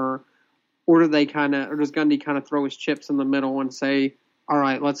transfer? Or does Gundy kind of throw his chips in the middle and say, all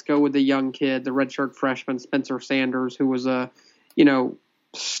right, let's go with the young kid, the redshirt freshman, Spencer Sanders, who was a,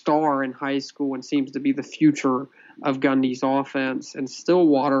 star in high school and seems to be the future of Gundy's offense. And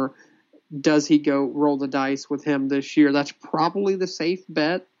Stillwater, does he go roll the dice with him this year? That's probably the safe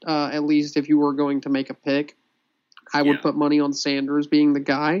bet, at least if you were going to make a pick. I would put money on Sanders being the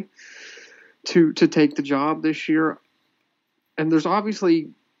guy to take the job this year. And there's obviously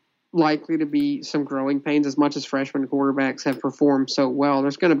likely to be some growing pains. As much as freshman quarterbacks have performed so well,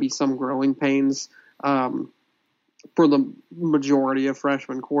 there's going to be some growing pains for the majority of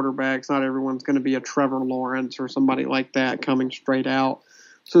freshman quarterbacks. Not everyone's going to be a Trevor Lawrence or somebody like that coming straight out.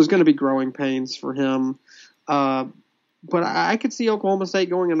 So there's going to be growing pains for him. But I could see Oklahoma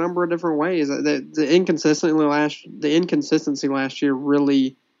State going a number of different ways. The inconsistency last year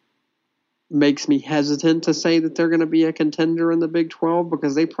really makes me hesitant to say that they're going to be a contender in the Big 12,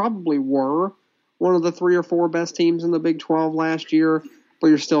 because they probably were one of the 3 or 4 best teams in the Big 12 last year. But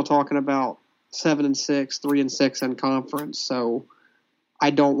you're still talking about 7-6, 3-6 in conference. So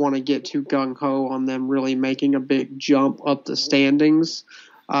I don't want to get too gung-ho on them really making a big jump up the standings.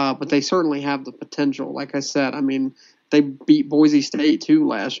 But they certainly have the potential. Like I said, they beat Boise State, too,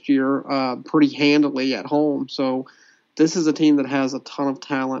 last year pretty handily at home. So this is a team that has a ton of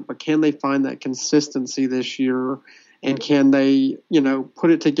talent, but can they find that consistency this year? And can they,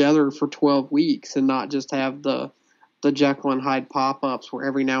 put it together for 12 weeks and not just have the Jekyll and Hyde pop-ups where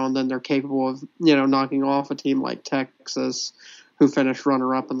every now and then they're capable of, knocking off a team like Texas, who finished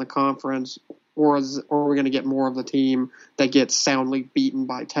runner-up in the conference, or are we going to get more of the team that gets soundly beaten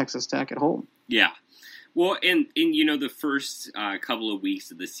by Texas Tech at home? Yeah. Well, and the first couple of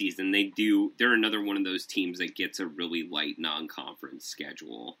weeks of the season, they're another one of those teams that gets a really light non-conference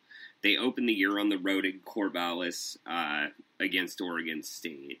schedule. They open the year on the road in Corvallis against Oregon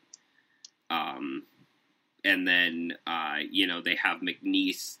State. And then, they have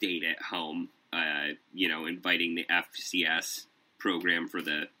McNeese State at home, inviting the FCS program for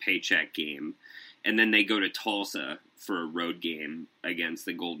the paycheck game. And then they go to Tulsa for a road game against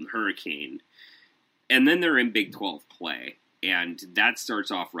the Golden Hurricane. And then they're in Big 12 play. And that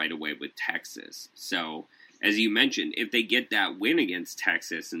starts off right away with Texas. So as you mentioned, if they get that win against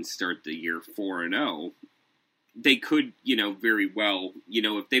Texas and start the year 4-0, they could, very well,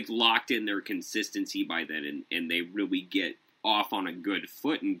 if they've locked in their consistency by then and they really get off on a good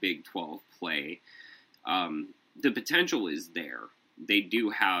foot in Big 12 play, the potential is there. They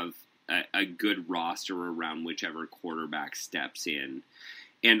do have a good roster around whichever quarterback steps in.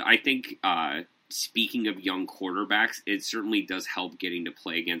 And I think, speaking of young quarterbacks, it certainly does help getting to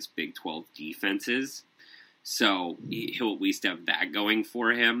play against Big 12 defenses. So he'll at least have that going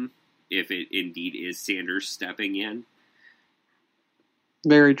for him, if it indeed is Sanders stepping in.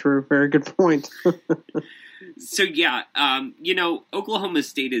 Very true. Very good point. So, yeah, Oklahoma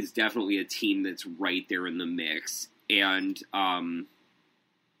State is definitely a team that's right there in the mix. And,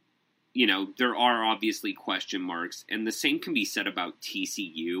 there are obviously question marks. And the same can be said about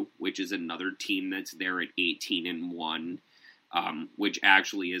TCU, which is another team that's there at 18-1. Which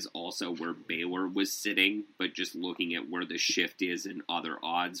actually is also where Baylor was sitting, but just looking at where the shift is in other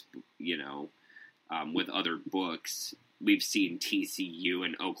odds, with other books, we've seen TCU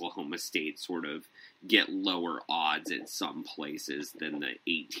and Oklahoma State sort of get lower odds at some places than the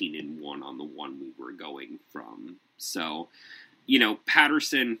 18-1 on the one we were going from. So,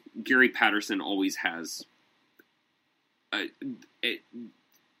 Gary Patterson always has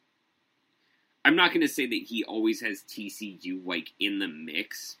I'm not going to say that he always has TCU in the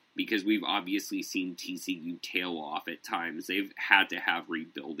mix, because we've obviously seen TCU tail off at times. They've had to have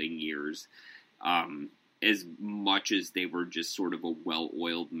rebuilding years, as much as they were just sort of a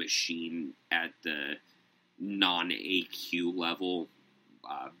well-oiled machine at the non-AQ level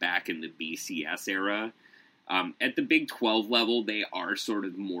back in the BCS era. At the Big 12 level, they are sort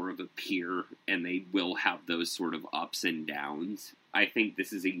of more of a peer, and they will have those sort of ups and downs. I think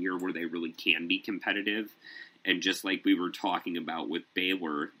this is a year where they really can be competitive, and just like we were talking about with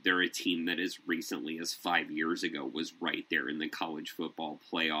Baylor, they're a team that as recently as 5 years ago was right there in the college football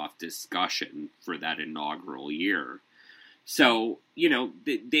playoff discussion for that inaugural year. So,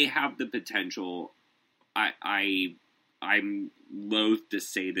 they have the potential. I'm loath to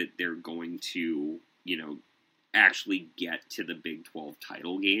say that they're going to, actually get to the Big 12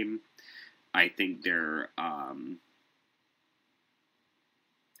 title game. I think they're, I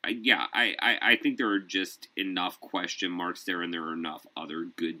think there are just enough question marks there, and there are enough other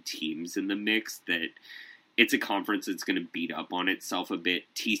good teams in the mix that it's a conference that's going to beat up on itself a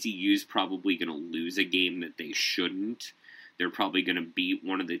bit. TCU's probably going to lose a game that they shouldn't. They're probably going to beat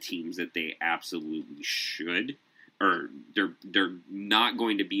one of the teams that they absolutely should. Or they're not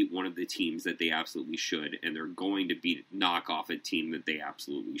going to beat one of the teams that they absolutely should, and they're going to knock off a team that they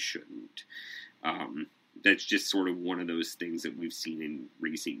absolutely shouldn't. That's just sort of one of those things that we've seen in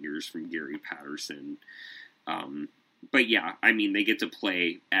recent years from Gary Patterson. But yeah, I mean, they get to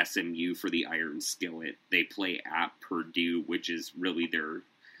play SMU for the Iron Skillet. They play at Purdue, which is really their,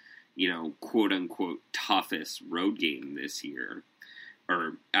 quote unquote toughest road game this year,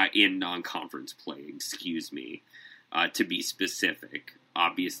 or in non-conference play, excuse me. To be specific,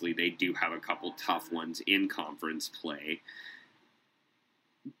 obviously they do have a couple tough ones in conference play.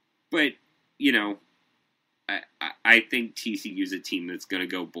 But, I think TCU's a team that's going to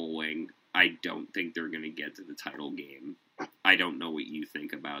go bowling. I don't think they're going to get to the title game. I don't know what you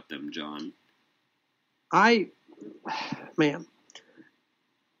think about them, John.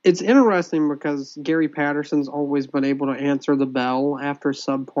 It's interesting because Gary Patterson's always been able to answer the bell after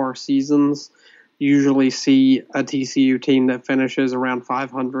subpar seasons. Usually see a TCU team that finishes around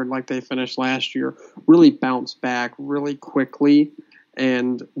 500 like they finished last year really bounce back really quickly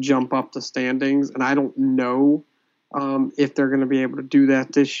and jump up the standings. And I don't know if they're going to be able to do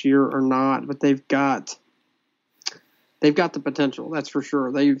that this year or not, but they've got the potential, that's for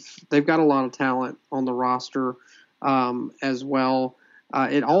sure. They've got a lot of talent on the roster as well.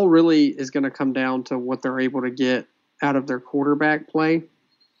 It all really is going to come down to what they're able to get out of their quarterback play.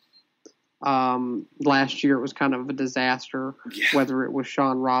 Last year it was kind of a disaster, whether it was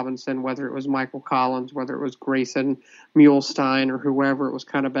Sean Robinson, whether it was Michael Collins, whether it was Grayson Muhlstein or whoever. It was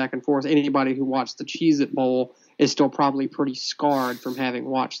kind of back and forth. Anybody who watched the Cheez-It Bowl is still probably pretty scarred from having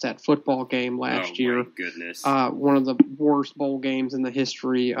watched that football game last year. Oh my goodness. One of the worst bowl games in the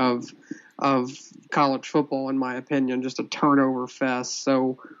history of college football, in my opinion, just a turnover fest.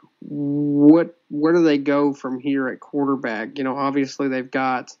 So where do they go from here at quarterback? Obviously they've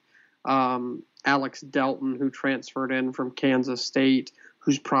got Alex Delton, who transferred in from Kansas State,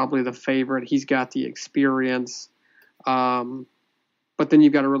 who's probably the favorite. He's got the experience. But then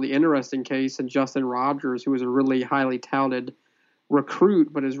you've got a really interesting case in Justin Rogers, who is a really highly touted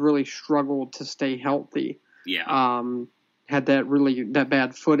recruit, but has really struggled to stay healthy. Yeah. had that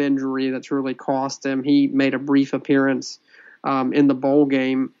bad foot injury that's really cost him. He made a brief appearance in the bowl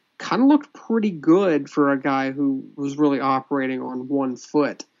game. Kind of looked pretty good for a guy who was really operating on one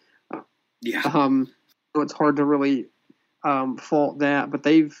foot. Yeah. So it's hard to really fault that, but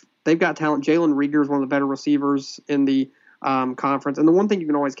they've got talent. Jalen Rieger is one of the better receivers in the conference. And the one thing you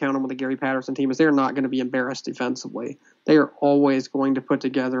can always count on with the Gary Patterson team is they're not going to be embarrassed defensively. They are always going to put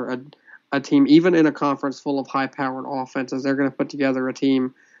together a team, even in a conference full of high-powered offenses, they're going to put together a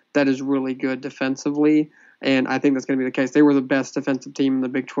team that is really good defensively. And I think that's going to be the case. They were the best defensive team in the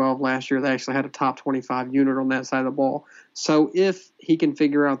Big 12 last year. They actually had a top 25 unit on that side of the ball. So if he can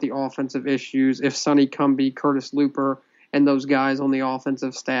figure out the offensive issues, if Sonny Cumbie, Curtis Looper, and those guys on the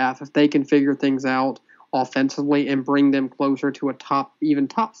offensive staff, if they can figure things out offensively and bring them closer to a top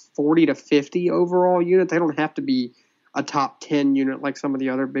 40 to 50 overall unit, they don't have to be a top 10 unit like some of the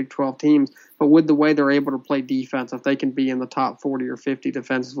other Big 12 teams. But with the way they're able to play defense, if they can be in the top 40 or 50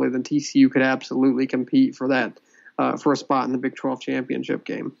 defensively, then TCU could absolutely compete for that, for a spot in the Big 12 championship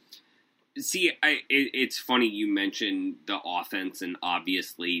game. See, it's funny you mentioned the offense, and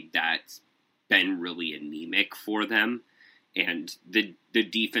obviously that's been really anemic for them. And the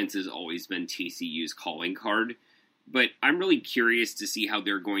defense has always been TCU's calling card. But I'm really curious to see how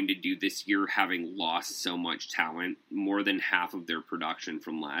they're going to do this year, having lost so much talent. More than half of their production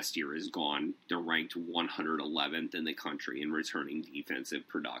from last year is gone. They're ranked 111th in the country in returning defensive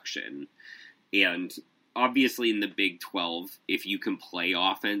production. And obviously in the Big 12, if you can play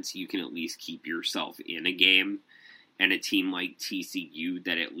offense, you can at least keep yourself in a game. And a team like TCU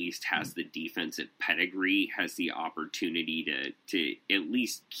that at least has the defensive pedigree has the opportunity to at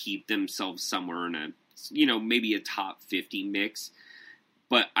least keep themselves somewhere in a, maybe a top 50 mix.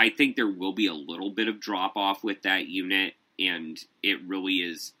 But I think there will be a little bit of drop-off with that unit, and it really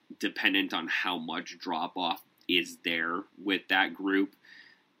is dependent on how much drop-off is there with that group,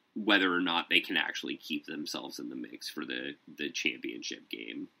 whether or not they can actually keep themselves in the mix for the championship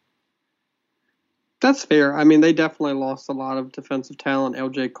game. That's fair. I mean, they definitely lost a lot of defensive talent.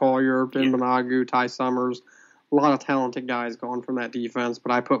 L.J. Collier, Ben Banogu, Ty Summers. A lot of talented guys gone from that defense,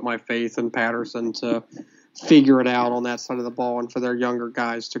 but I put my faith in Patterson to figure it out on that side of the ball and for their younger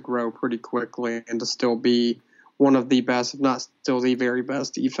guys to grow pretty quickly and to still be one of the best, if not still the very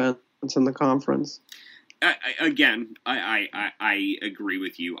best defense in the conference. I agree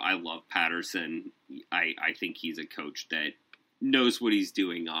with you. I love Patterson. I think he's a coach that knows what he's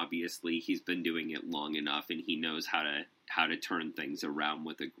doing. Obviously, he's been doing it long enough, and he knows how to turn things around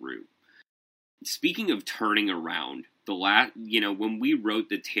with a group. Speaking of turning around, when we wrote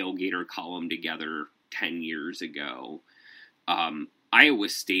the Tailgater column together 10 years ago, Iowa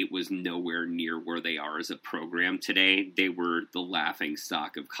State was nowhere near where they are as a program today. They were the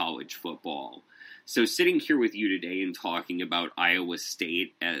laughingstock of college football. So sitting here with you today and talking about Iowa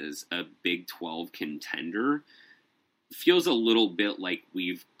State as a Big 12 contender feels a little bit like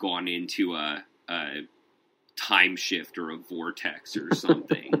we've gone into a time shift or a vortex or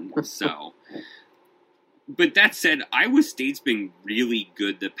something. But that said, Iowa State's been really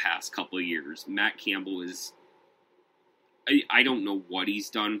good the past couple of years. Matt Campbell is, I don't know what he's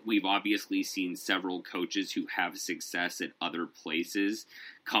done. We've obviously seen several coaches who have success at other places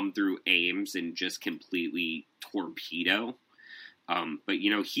come through Ames and just completely torpedo. But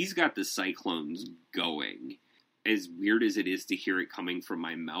he's got the Cyclones going. As weird as it is to hear it coming from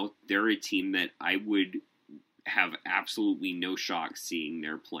my mouth, they're a team that I would have absolutely no shock seeing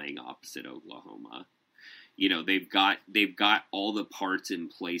they're playing opposite Oklahoma. They've got all the parts in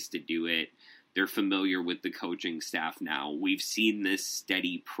place to do it. They're familiar with the coaching staff now. We've seen this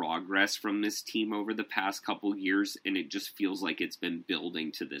steady progress from this team over the past couple years, and it just feels like it's been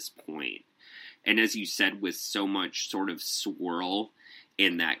building to this point. And as you said, with so much sort of swirl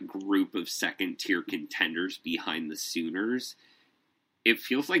in that group of second-tier contenders behind the Sooners, it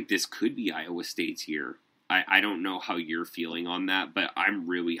feels like this could be Iowa State's year. I don't know how you're feeling on that, but I'm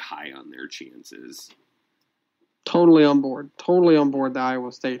really high on their chances. Totally on board the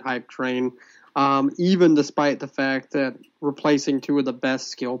Iowa State hype train. Even despite the fact that replacing two of the best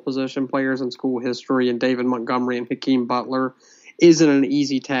skill position players in school history in David Montgomery and Hakeem Butler isn't an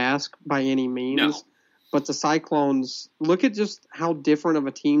easy task by any means. No. But the Cyclones, look at just how different of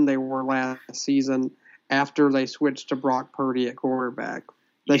a team they were last season after they switched to Brock Purdy at quarterback.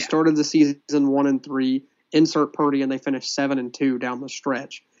 They started the season 1-3, insert Purdy, and they finished 7-2 down the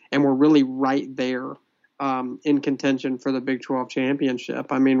stretch, and were really right there in contention for the Big 12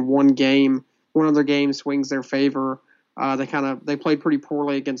 championship. I mean, one of their games swings their favor. They played pretty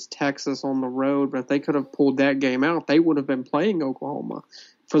poorly against Texas on the road, but if they could have pulled that game out, they would have been playing Oklahoma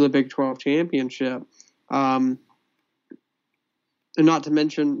for the Big 12 championship. And not to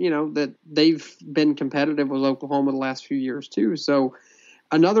mention, that they've been competitive with Oklahoma the last few years too. So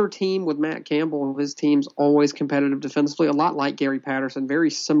another team with Matt Campbell, his team's always competitive defensively, a lot like Gary Patterson, very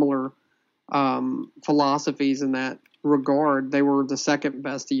similar philosophies in that regard. They were the second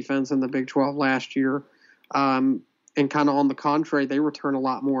best defense in the Big 12 last year. And kind of on the contrary, they return a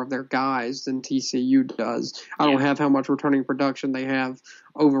lot more of their guys than TCU does. I don't have how much returning production they have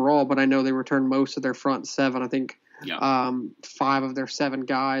overall, but I know they return most of their front seven. I think 5 of their 7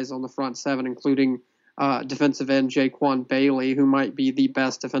 guys on the front 7, including defensive end Jaquan Bailey, who might be the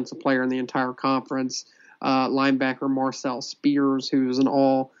best defensive player in the entire conference. Linebacker Marcel Spears, who's an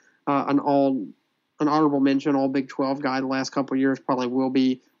honorable mention All Big 12 guy the last couple of years, probably will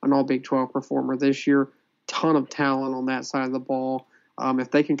be an All Big 12 performer this year. Ton of talent on that side of the ball.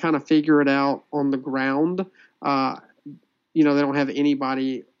 If they can kind of figure it out on the ground, they don't have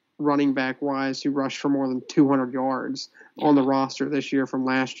anybody running back wise who rushed for more than 200 yards on the roster this year from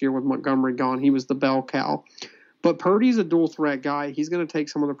last year with Montgomery gone. He was the bell cow. But Purdy's a dual threat guy. He's going to take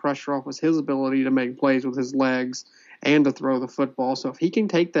some of the pressure off with his ability to make plays with his legs and to throw the football. So if he can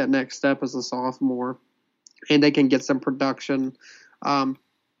take that next step as a sophomore and they can get some production from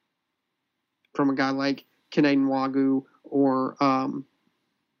a guy like Kene Nwagu or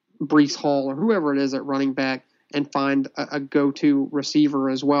Breece Hall or whoever it is at running back, and find a go-to receiver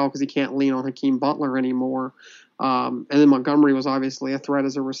as well, because he can't lean on Hakeem Butler anymore. And then Montgomery was obviously a threat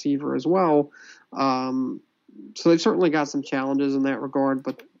as a receiver as well. So they've certainly got some challenges in that regard,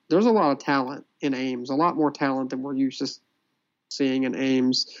 but there's a lot of talent in Ames, a lot more talent than we're used to seeing in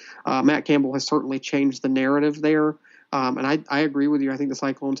Ames. Matt Campbell has certainly changed the narrative there. And I agree with you. I think the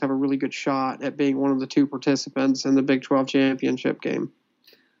Cyclones have a really good shot at being one of the 2 participants in the Big 12 championship game.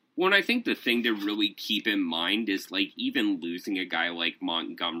 Well, and I think the thing to really keep in mind is, even losing a guy like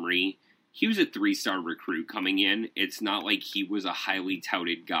Montgomery, he was a 3-star recruit coming in. It's not like he was a highly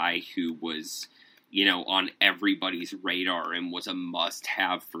touted guy who was, on everybody's radar and was a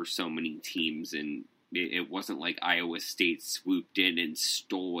must-have for so many teams. And it wasn't like Iowa State swooped in and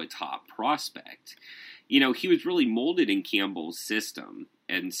stole a top prospect. He was really molded in Campbell's system.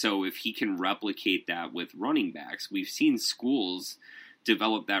 And so if he can replicate that with running backs, we've seen schools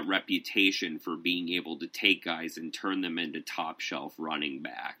develop that reputation for being able to take guys and turn them into top shelf running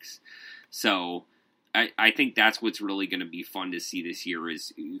backs. So I think that's what's really going to be fun to see this year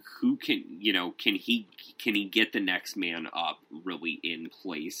is who can he get the next man up really in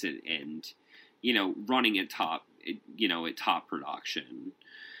place and running at top, at top production.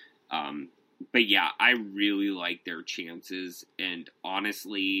 But yeah, I really like their chances, and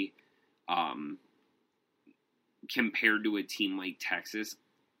honestly, compared to a team like Texas,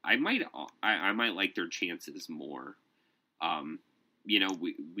 I might like their chances more.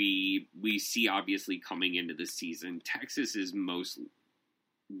 We see obviously coming into the season, Texas is most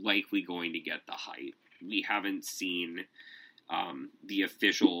likely going to get the hype. We haven't seen the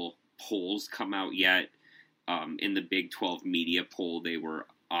official polls come out yet. In the Big 12 media poll, they were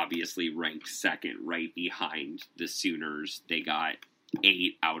obviously ranked second, right behind the Sooners. They got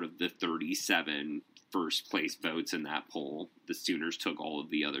 8 out of the 37 first place votes in that poll. The Sooners took all of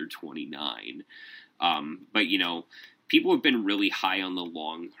the other 29. But people have been really high on the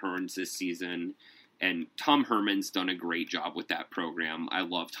Longhorns this season, and Tom Herman's done a great job with that program. I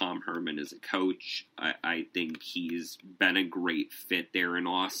love Tom Herman as a coach. I think he's been a great fit there in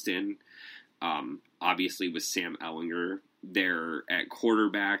Austin. Obviously with Sam Ehlinger there at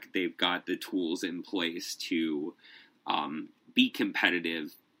quarterback, they've got the tools in place to be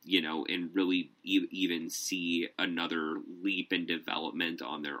competitive, and really even see another leap in development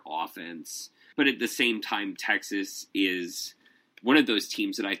on their offense. But at the same time, Texas is one of those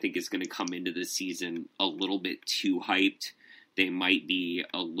teams that I think is going to come into the season a little bit too hyped. They might be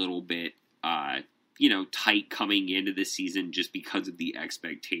a little bit, tight coming into the season just because of the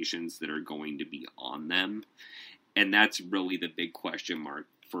expectations that are going to be on them. And that's really the big question mark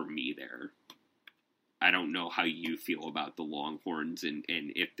for me there. I don't know how you feel about the Longhorns and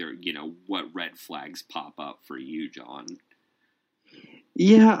if they're, what red flags pop up for you, John.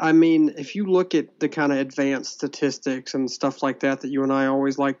 Yeah, I mean, if you look at the kind of advanced statistics and stuff like that you and I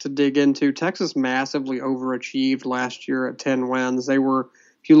always like to dig into, Texas massively overachieved last year at 10 wins. They were,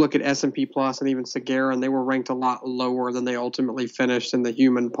 if you look at S&P Plus and even Sagarin, they were ranked a lot lower than they ultimately finished in the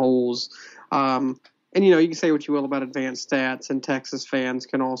human polls. And, you can say what you will about advanced stats, and Texas fans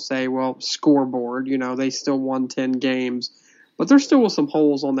can all say, well, scoreboard, they still won 10 games. But there still was some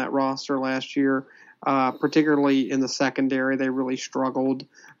holes on that roster last year. Particularly in the secondary, they really struggled.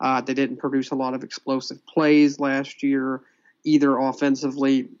 They didn't produce a lot of explosive plays last year, either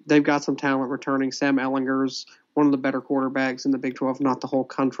offensively. They've got some talent returning. Sam Ehlinger's one of the better quarterbacks in the Big 12, not the whole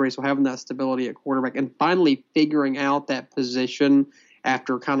country. So having that stability at quarterback and finally figuring out that position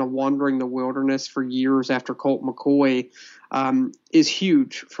after kind of wandering the wilderness for years after Colt McCoy is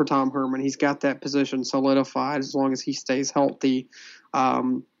huge for Tom Herman. He's got that position solidified as long as he stays healthy.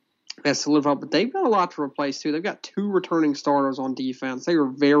 As solidified, but they've got a lot to replace too. They've got 2 returning starters on defense. They are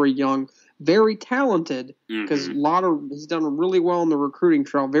very young, very talented because he's done really well in the recruiting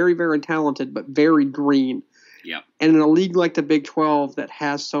trail. Very, very talented, but very green. Yep. And in a league like the Big 12 that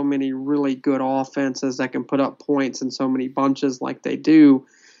has so many really good offenses that can put up points in so many bunches like they do,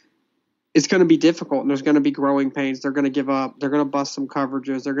 it's going to be difficult, and there's going to be growing pains. They're going to give up. They're going to bust some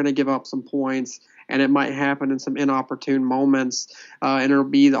coverages. They're going to give up some points, and it might happen in some inopportune moments. And it'll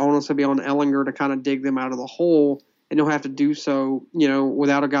be the onus will be on Ehlinger to kind of dig them out of the hole, and he'll have to do so,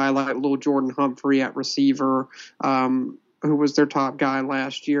 without a guy like little Jordan Humphrey at receiver, who was their top guy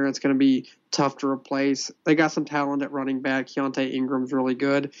last year. It's going to be tough to replace. They got some talent at running back. Keontae Ingram's really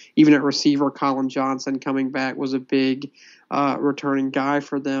good. Even at receiver, Colin Johnson coming back was a big returning guy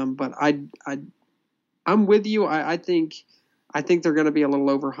for them. But I'm with you. I think they're going to be a little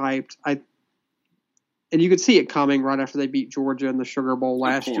overhyped. And you could see it coming right after they beat Georgia in the Sugar Bowl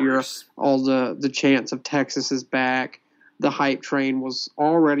last year. All the chants of Texas is back. The hype train was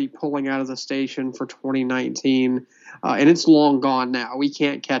already pulling out of the station for 2019, and it's long gone now. We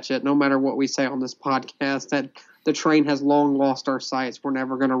can't catch it, no matter what we say on this podcast. That the train has long lost our sights. We're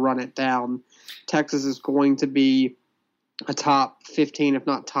never going to run it down. Texas is going to be a top 15, if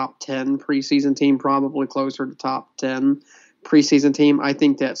not top 10 preseason team, probably closer to top 10 preseason team. I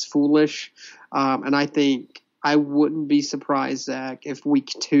think that's foolish, and I think I wouldn't be surprised, Zach, if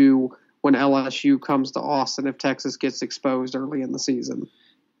week 2 when LSU comes to Austin, if Texas gets exposed early in the season.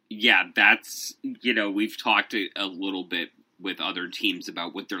 Yeah, that's, we've talked a little bit with other teams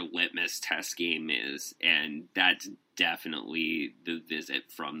about what their litmus test game is, and that's definitely the visit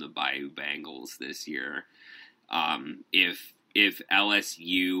from the Bayou Bengals this year. If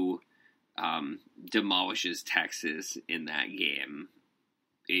LSU demolishes Texas in that game,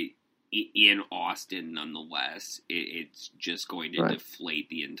 in Austin, nonetheless, it's just going to deflate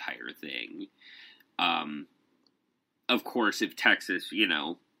the entire thing. Of course, if Texas,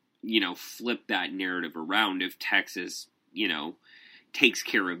 flip that narrative around, if Texas, takes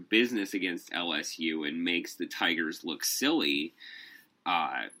care of business against LSU and makes the Tigers look silly,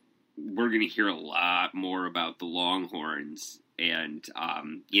 we're going to hear a lot more about the Longhorns. And,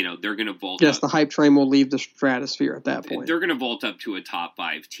 they're going to vault up. The hype train will leave the stratosphere at that point. They're going to vault up to a top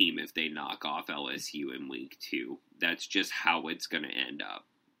 5 team if they knock off LSU in week 2. That's just how it's going to end up.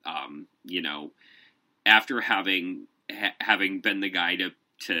 After having been the guy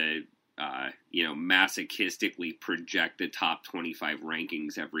to masochistically project the top 25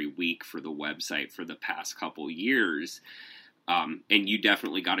 rankings every week for the website for the past couple years, and you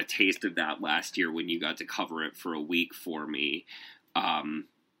definitely got a taste of that last year when you got to cover it for a week for me.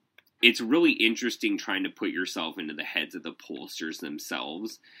 It's really interesting trying to put yourself into the heads of the pollsters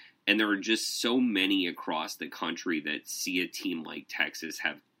themselves. And there are just so many across the country that see a team like Texas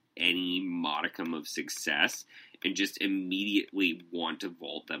have any modicum of success and just immediately want to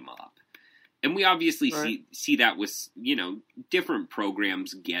vault them up. And we obviously see that with, different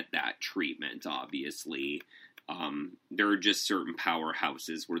programs get that treatment, obviously. There are just certain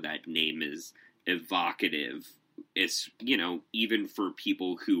powerhouses where that name is evocative. It's, even for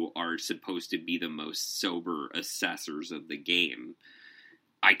people who are supposed to be the most sober assessors of the game.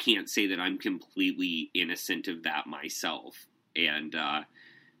 I can't say that I'm completely innocent of that myself. And,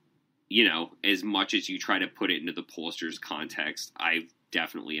 as much as you try to put it into the pollsters' context, I've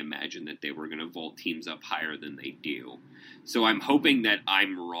definitely imagined that they were going to vault teams up higher than they do. So I'm hoping that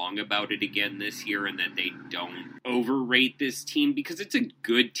I'm wrong about it again this year and that they don't overrate this team, because it's a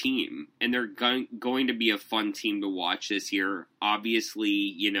good team and they're going to be a fun team to watch this year.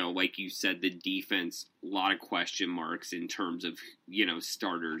 Obviously, like you said, the defense, a lot of question marks in terms of,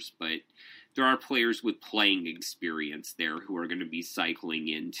 starters, but there are players with playing experience there who are going to be cycling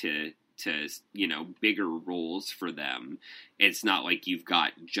into bigger roles for them. It's not like you've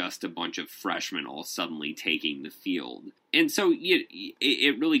got just a bunch of freshmen all suddenly taking the field. And so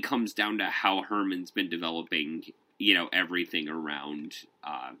it really comes down to how Herman's been developing, everything around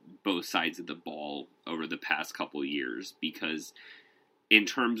both sides of the ball over the past couple of years, because in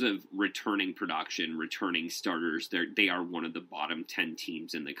terms of returning production, returning starters, they are one of the bottom 10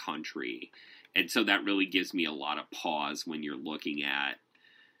 teams in the country. And so that really gives me a lot of pause when you're looking at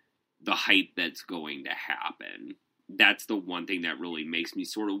the hype that's going to happen. That's the one thing that really makes me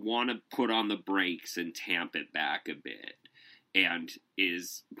sort of want to put on the brakes and tamp it back a bit, and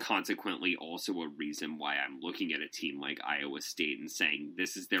is consequently also a reason why I'm looking at a team like Iowa State and saying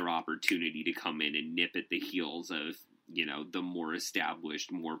this is their opportunity to come in and nip at the heels of, the more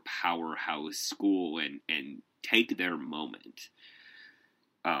established, more powerhouse school and take their moment.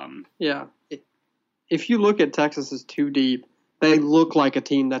 Yeah. If you look at Texas as too deep, they look like a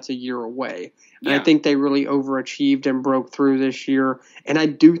team that's a year away. And I think they really overachieved and broke through this year. And I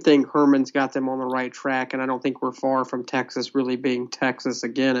do think Herman's got them on the right track. And I don't think we're far from Texas really being Texas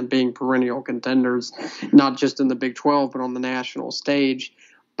again and being perennial contenders, not just in the Big 12, but on the national stage.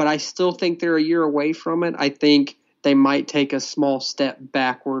 But I still think they're a year away from it. I think they might take a small step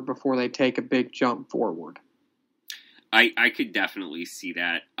backward before they take a big jump forward. I could definitely see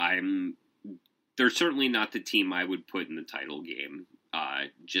that. They're certainly not the team I would put in the title game,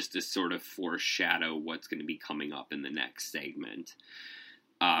 just to sort of foreshadow what's going to be coming up in the next segment.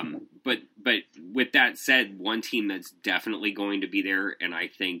 But with that said, one team that's definitely going to be there, and I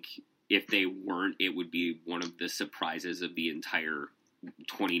think if they weren't, it would be one of the surprises of the entire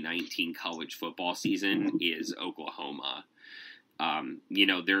 2019 college football season, is Oklahoma.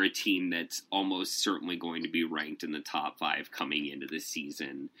 They're a team that's almost certainly going to be ranked in the top 5 coming into the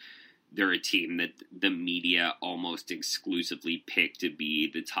season. They're a team that the media almost exclusively picked to be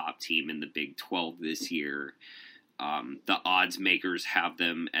the top team in the Big 12 this year. The odds makers have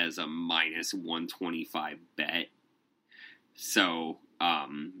them as a minus 125 bet. So,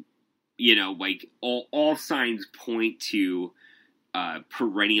 all signs point to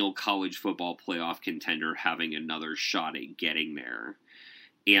perennial college football playoff contender having another shot at getting there.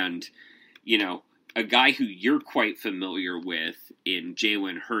 And, a guy who you're quite familiar with in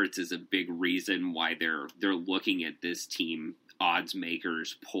Jalen Hurts is a big reason why they're looking at this team, odds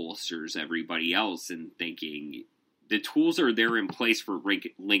makers, pollsters, everybody else, and thinking the tools are there in place for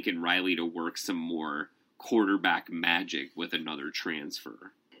Lincoln Riley to work some more quarterback magic with another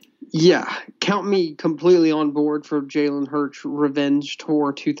transfer. Yeah, count me completely on board for Jalen Hurts Revenge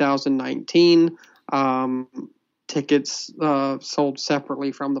Tour 2019. Tickets sold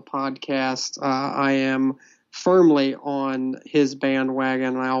separately from the podcast. I am firmly on his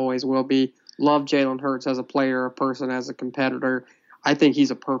bandwagon, and I always will be. Love Jalen Hurts as a player, a person, as a competitor. I think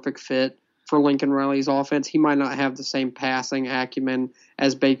he's a perfect fit for Lincoln Riley's offense. He might not have the same passing acumen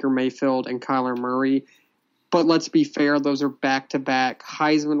as Baker Mayfield and Kyler Murray, but let's be fair, those are back-to-back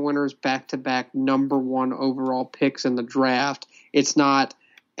Heisman winners, back-to-back number 1 overall picks in the draft. It's not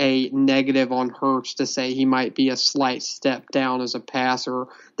a negative on Hurts to say he might be a slight step down as a passer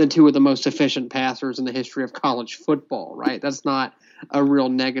than 2 of the most efficient passers in the history of college football, right? That's not a real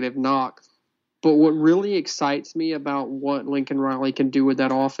negative knock. But what really excites me about what Lincoln Riley can do with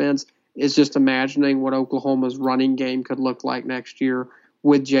that offense is just imagining what Oklahoma's running game could look like next year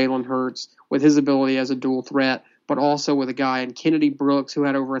with Jalen Hurts, with his ability as a dual threat, but also with a guy in Kennedy Brooks who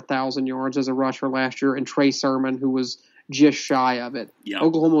had over 1,000 yards as a rusher last year, and Trey Sermon, who was just shy of it. Yep.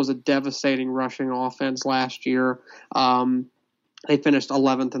 Oklahoma was a devastating rushing offense last year. They finished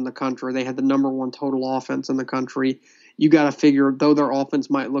 11th in the country. They had the number 1 total offense in the country. You got to figure, though their offense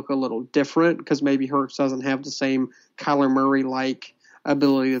might look a little different because maybe Hurts doesn't have the same Kyler Murray-like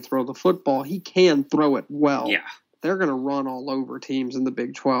ability to throw the football, he can throw it well. Yeah. They're going to run all over teams in the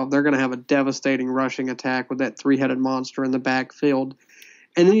Big 12. They're going to have a devastating rushing attack with that 3-headed monster in the backfield.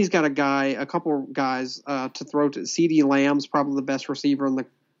 And then he's got a couple guys to throw to. CeeDee Lamb's probably the best receiver in the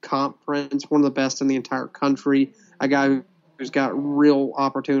conference, one of the best in the entire country, a guy who's got real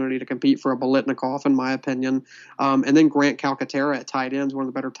opportunity to compete for a Biletnikoff, in my opinion. And then Grant Calcaterra at tight ends, one of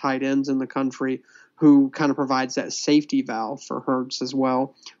the better tight ends in the country, who kind of provides that safety valve for Hurts as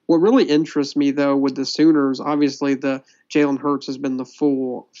well. What really interests me, though, with the Sooners, obviously the Jalen Hurts has been the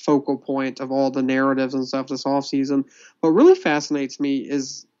full focal point of all the narratives and stuff this offseason. What really fascinates me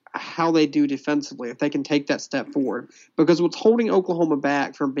is how they do defensively, if they can take that step forward. Because what's holding Oklahoma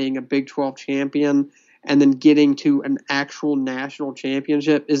back from being a Big 12 champion and then getting to an actual national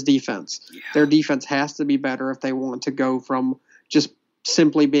championship is defense. Yeah. Their defense has to be better if they want to go from just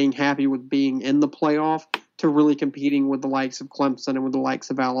simply being happy with being in the playoff to really competing with the likes of Clemson and with the likes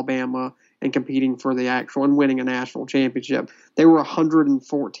of Alabama and competing for the actual and winning a national championship. They were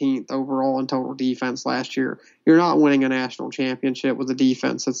 114th overall in total defense last year. You're not winning a national championship with a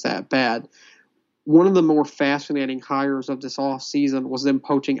defense that's that bad. One of the more fascinating hires of this offseason was them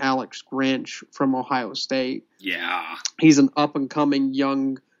poaching Alex Grinch from Ohio State. Yeah. He's an up-and-coming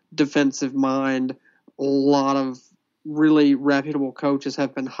young defensive mind. A lot of really reputable coaches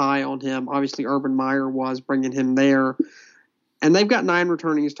have been high on him. Obviously, Urban Meyer was bringing him there. And they've got 9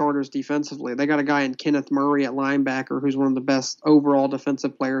 returning starters defensively. They got a guy in Kenneth Murray at linebacker who's one of the best overall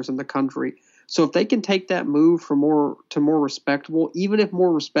defensive players in the country. So if they can take that move from more respectable, even if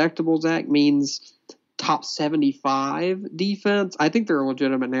more respectable, Zach, means top 75 defense, I think they're a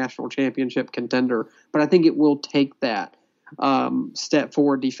legitimate national championship contender. But I think it will take that step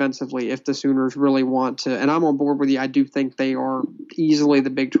forward defensively if the Sooners really want to. And I'm on board with you. I do think they are easily the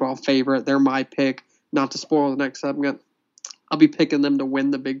Big 12 favorite. They're my pick. Not to spoil the next segment, I'll be picking them to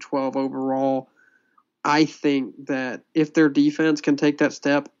win the Big 12 overall. I think that if their defense can take that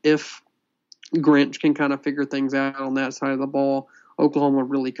step, if Grinch can kind of figure things out on that side of the ball, Oklahoma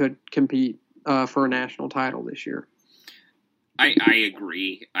really could compete for a national title this year. I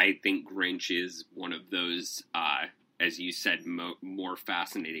agree. I think Grinch is one of those, as you said, more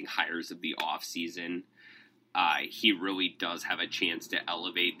fascinating hires of the offseason. He really does have a chance to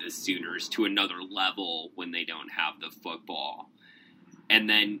elevate the Sooners to another level when they don't have the football. And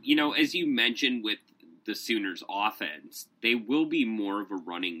then, as you mentioned with the Sooners offense, they will be more of a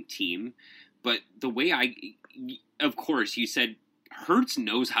running team. But the way of course, you said Hurts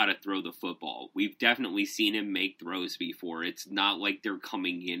knows how to throw the football. We've definitely seen him make throws before. It's not like they're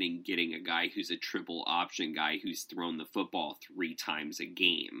coming in and getting a guy who's a triple option guy who's thrown the football 3 times a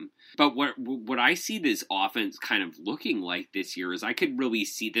game. But what I see this offense kind of looking like this year is I could really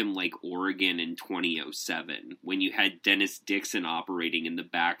see them like Oregon in 2007 when you had Dennis Dixon operating in the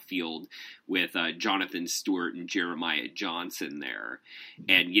backfield with Jonathan Stewart and Jeremiah Johnson there.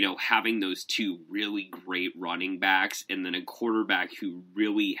 And, having those two really great running backs and then a quarterback who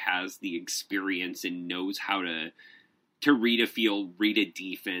really has the experience and knows how to read a field, read a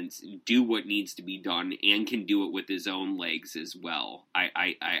defense, do what needs to be done, and can do it with his own legs as well.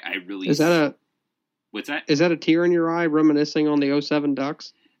 I really what's that? Is that a tear in your eye, reminiscing on the 07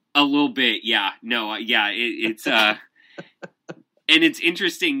 Ducks? A little bit, yeah. No, yeah. It's and it's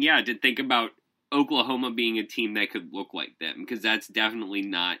interesting, yeah, to think about Oklahoma being a team that could look like them, because that's definitely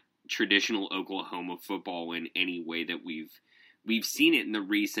not traditional Oklahoma football in any way that we've seen it in the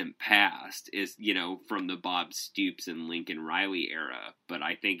recent past, is, from the Bob Stoops and Lincoln Riley era. But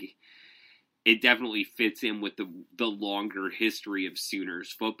I think it definitely fits in with the longer history of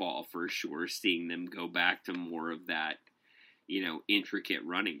Sooners football for sure, seeing them go back to more of that, intricate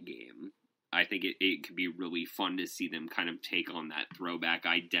running game. I think it could be really fun to see them kind of take on that throwback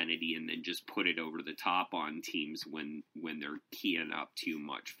identity and then just put it over the top on teams when they're keying up too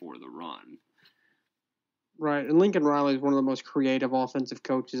much for the run. Right, and Lincoln Riley is one of the most creative offensive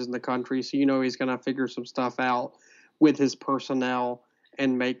coaches in the country, so he's going to figure some stuff out with his personnel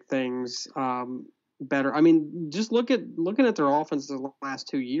and make things better. I mean, just looking at their offense the last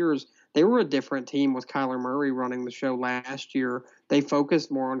 2 years, they were a different team with Kyler Murray running the show last year. They focused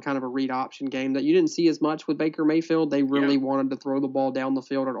more on kind of a read option game that you didn't see as much with Baker Mayfield. They really wanted to throw the ball down the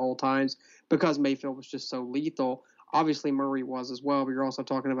field at all times because Mayfield was just so lethal. Obviously, Murray was as well, but you're also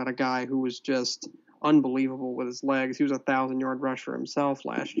talking about a guy who was just unbelievable with his legs. He was a 1,000-yard rusher himself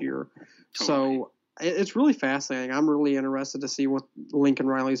last year. Totally. So it's really fascinating. I'm really interested to see what Lincoln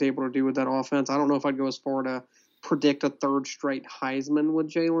Riley is able to do with that offense. I don't know if I'd go as far to predict a third straight Heisman with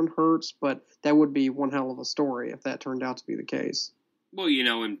Jalen Hurts, but that would be one hell of a story if that turned out to be the case. Well,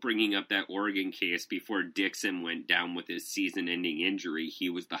 and bringing up that Oregon case, before Dixon went down with his season-ending injury, he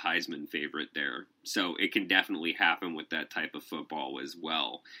was the Heisman favorite there. So it can definitely happen with that type of football as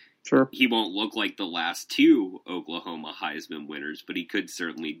well. Sure. He won't look like the last 2 Oklahoma Heisman winners, but he could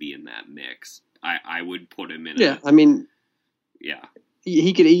certainly be in that mix. I would put him in. Yeah, Yeah.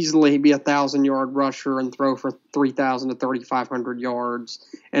 He could easily be a 1,000-yard rusher and throw for 3,000 to 3,500 yards,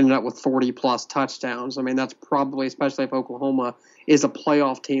 ended up with 40-plus touchdowns. I mean, that's probably, especially if Oklahoma is a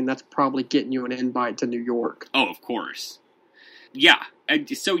playoff team, that's probably getting you an invite to New York. Oh, of course. Yeah.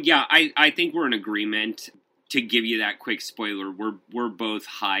 So, yeah, I think we're in agreement. To give you that quick spoiler, we're both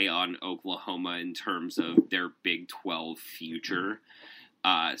high on Oklahoma in terms of their Big 12 future.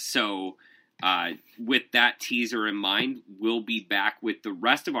 With that teaser in mind, we'll be back with the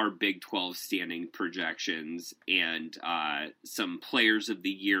rest of our Big 12 standing projections and some players of the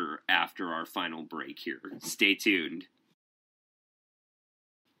year after our final break here. Stay tuned.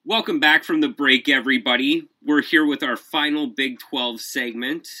 Welcome back from the break, everybody. We're here with our final Big 12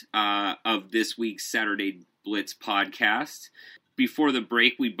 segment of this week's Saturday Blitz podcast. Before the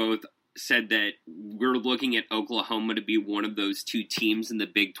break, we both said that we're looking at Oklahoma to be one of those 2 teams in the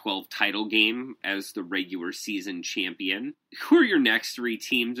Big 12 title game as the regular season champion. Who are your next 3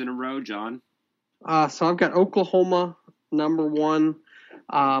 teams in a row, John? So I've got Oklahoma, number 1.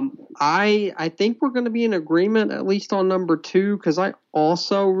 I think we're going to be in agreement at least on number 2 because I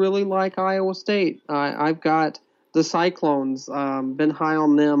also really like Iowa State. I've got the Cyclones, been high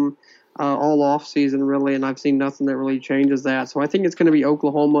on them all off season really, and I've seen nothing that really changes that. So I think it's going to be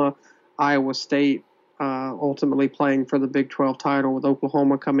Oklahoma, Iowa State ultimately playing for the Big 12 title with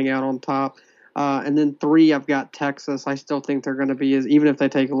Oklahoma coming out on top. And then 3, I've got Texas. I still think they're going to be, even if they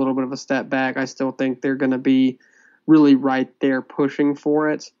take a little bit of a step back, I still think they're going to be really right there pushing for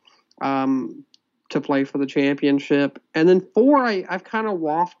it to play for the championship. And then 4, I've kind of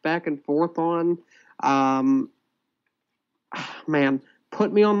waffed back and forth on. Man,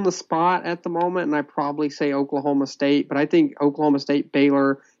 put me on the spot at the moment, and I probably say Oklahoma State. But I think Oklahoma State,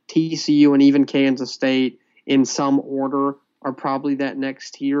 Baylor, TCU, and even Kansas State in some order are probably that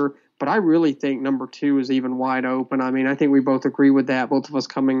next tier. But I really think number 2 is even wide open. I mean, I think we both agree with that. Both of us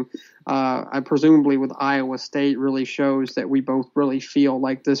coming, presumably with Iowa State, really shows that we both really feel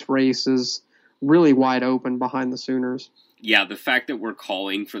like this race is really wide open behind the Sooners. Yeah, the fact that we're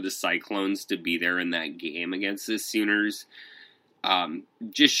calling for the Cyclones to be there in that game against the Sooners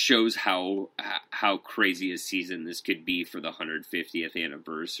just shows how crazy a season this could be for the 150th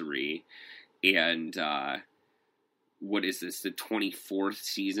anniversary. And what is this, the 24th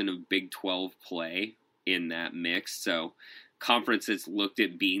season of Big 12 play in that mix? So conference that's looked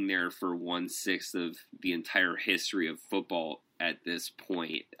at being there for 1/6 of the entire history of football at this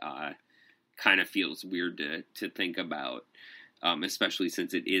point kind of feels weird to think about, especially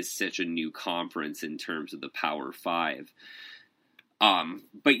since it is such a new conference in terms of the Power 5.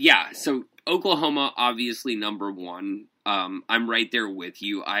 But yeah, so Oklahoma, obviously number 1. I'm right there with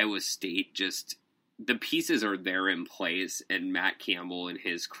you. Iowa State, just the pieces are there in place, and Matt Campbell and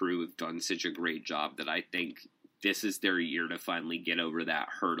his crew have done such a great job that I think this is their year to finally get over that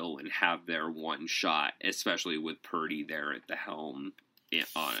hurdle and have their one shot, especially with Purdy there at the helm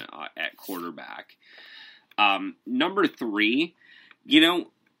at quarterback. Number 3,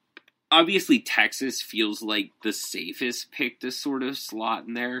 obviously Texas feels like the safest pick to sort of slot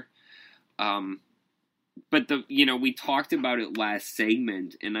in there. But we talked about it last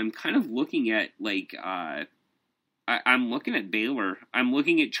segment, and I'm kind of looking at I'm looking at Baylor. I'm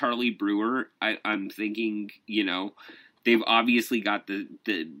looking at Charlie Brewer. I'm thinking, they've obviously got the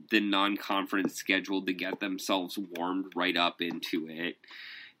non-conference schedule to get themselves warmed right up into it.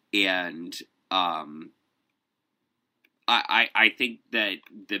 And I think that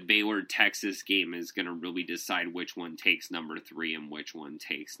the Baylor-Texas game is going to really decide which one takes number 3 and which one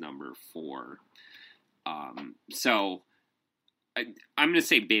takes number 4. So I'm going to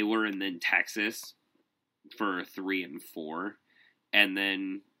say Baylor and then Texas for 3 and 4. And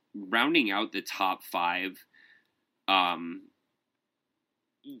then rounding out the top 5, I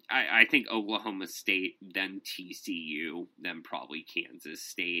think Oklahoma State, then TCU, then probably Kansas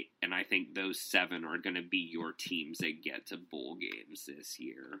State. And I think those 7 are going to be your teams that get to bowl games this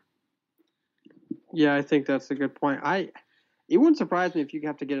year. Yeah, I think that's a good point. It wouldn't surprise me if you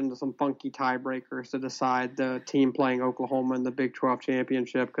have to get into some funky tiebreakers to decide the team playing Oklahoma in the Big 12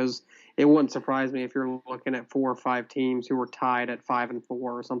 championship, because it wouldn't surprise me if you're looking at 4 or 5 teams who are tied at 5 and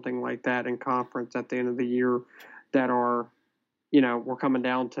 4 or something like that in conference at the end of the year that are, we're coming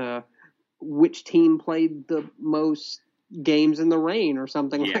down to which team played the most games in the rain or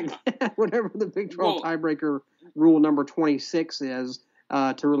something like that, whatever the Big 12 tiebreaker rule number 26 is.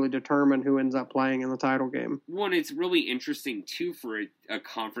 To really determine who ends up playing in the title game. Well, and it's really interesting, too, for a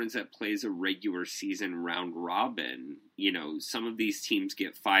conference that plays a regular season round robin. Some of these teams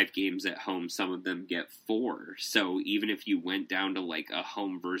get 5 games at home, some of them get 4. So even if you went down to like a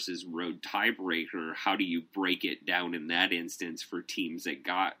home versus road tiebreaker, how do you break it down in that instance for teams that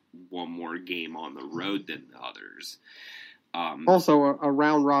got one more game on the road than the others? Also, a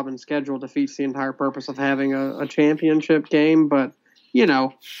round robin schedule defeats the entire purpose of having a championship game, but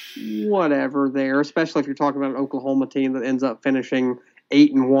whatever there, especially if you're talking about an Oklahoma team that ends up finishing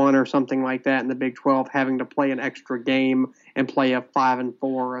 8-1 or something like that in the Big 12, having to play an extra game and play a 5-4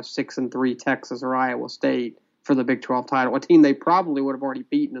 or a 6-3 Texas or Iowa State for the Big 12 title, a team they probably would have already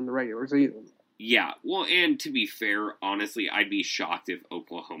beaten in the regular season. Yeah, well, and to be fair, honestly, I'd be shocked if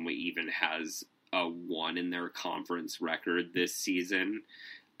Oklahoma even has a 1 in their conference record this season.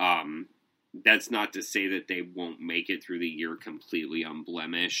 That's not to say that they won't make it through the year completely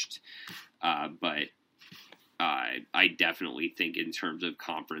unblemished, but I definitely think in terms of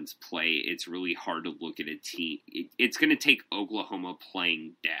conference play, it's really hard to look at a team. It's going to take Oklahoma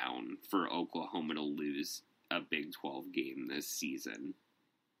playing down for Oklahoma to lose a Big 12 game this season.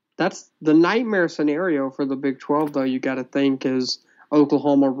 That's the nightmare scenario for the Big 12, though, you got to think, is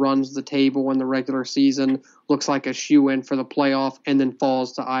Oklahoma runs the table in the regular season, looks like a shoe-in for the playoff, and then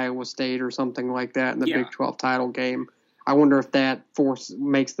falls to Iowa State or something like that in the Big 12 title game. I wonder if that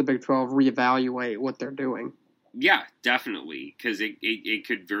makes the Big 12 reevaluate what they're doing. Yeah, definitely, because it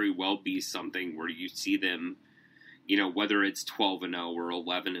could very well be something where you see them, whether it's 12-0 or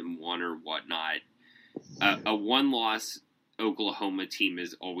 11-1 or whatnot, a one-loss Oklahoma team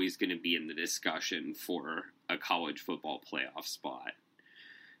is always going to be in the discussion for a college football playoff spot.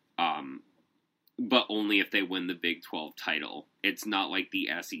 But only if they win the Big 12 title. It's not like the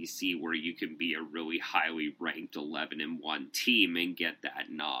SEC where you can be a really highly ranked 11-1 team and get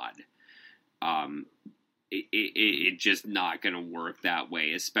that nod. It's just not going to work that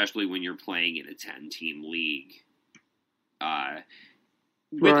way, especially when you're playing in a 10-team league.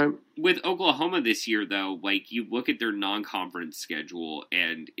 With Oklahoma this year, though, like, you look at their non-conference schedule,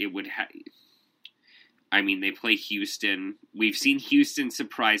 and it would they play Houston. We've seen Houston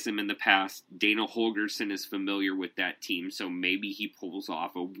surprise them in the past. Dana Holgorsen is familiar with that team, so maybe he pulls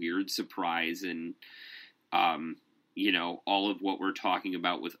off a weird surprise. And, all of what we're talking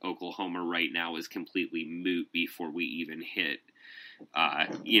about with Oklahoma right now is completely moot before we even hit,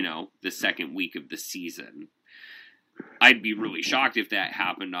 the second week of the season. I'd be really shocked if that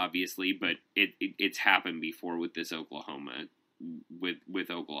happened, obviously, but it's happened before with this Oklahoma, with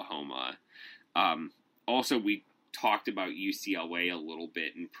Oklahoma. Also, we talked about UCLA a little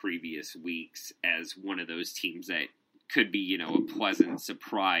bit in previous weeks as one of those teams that could be, a pleasant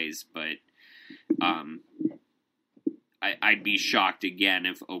surprise, but I'd be shocked again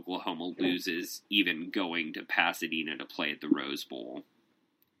if Oklahoma loses even going to Pasadena to play at the Rose Bowl.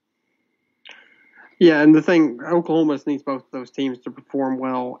 Yeah, and the thing, Oklahoma needs both of those teams to perform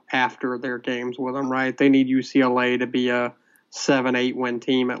well after their games with them, right? They need UCLA to be a 7-8 win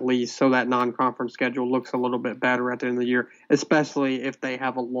team at least, so that non-conference schedule looks a little bit better at the end of the year, especially if they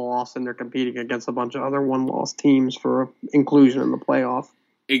have a loss and they're competing against a bunch of other one-loss teams for inclusion in the playoff.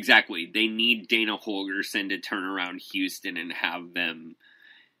 Exactly. They need Dana Holgorsen to turn around Houston and have them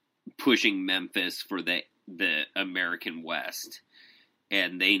pushing Memphis for the American West.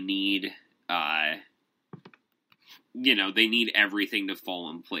 And they need, they need everything to fall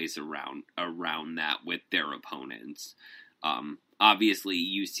in place around that with their opponents. Obviously,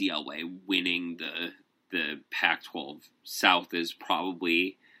 UCLA winning the Pac-12 South is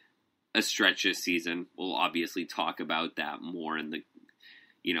probably a stretch this season. We'll obviously talk about that more in the,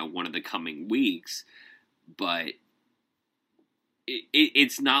 one of the coming weeks. But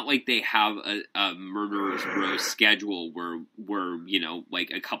it's not like they have a murderous row schedule where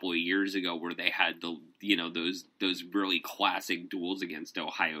like a couple of years ago where they had those really classic duels against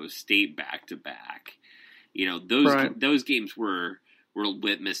Ohio State back to back. Those games were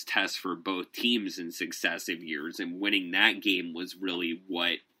litmus tests for both teams in successive years, and winning that game was really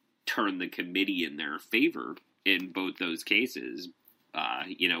what turned the committee in their favor in both those cases.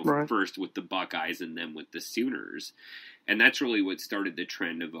 First with the Buckeyes and then with the Sooners. And that's really what started the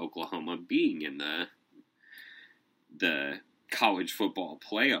trend of Oklahoma being in the college football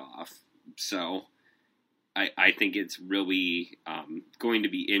playoff. So I think it's really going to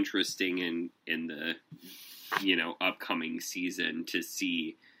be interesting in the upcoming season to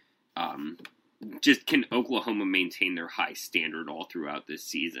see just can Oklahoma maintain their high standard all throughout this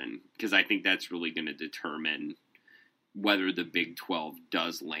season, because I think that's really going to determine whether the Big 12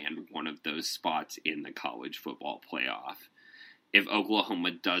 does land one of those spots in the college football playoff. If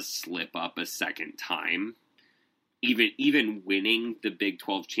Oklahoma does slip up a second time, even winning the Big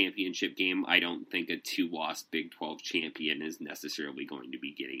 12 championship game, I don't think a 2-loss Big 12 champion is necessarily going to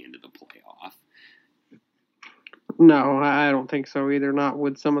be getting into the playoff. No, I don't think so either. Not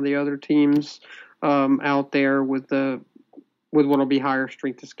with some of the other teams out there with what'll be higher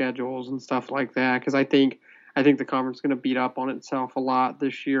strength of schedules and stuff like that. Because I think the conference is going to beat up on itself a lot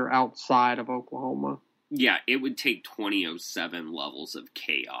this year outside of Oklahoma. Yeah, it would take 2007 levels of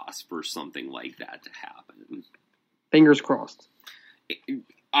chaos for something like that to happen. Fingers crossed.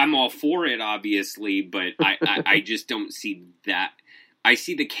 I'm all for it, obviously, but I just don't see that. I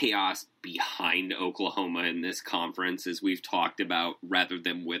see the chaos behind Oklahoma in this conference, as we've talked about, rather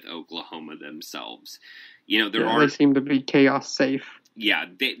than with Oklahoma themselves. They seem to be chaos safe. Yeah,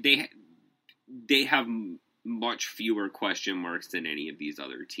 they have much fewer question marks than any of these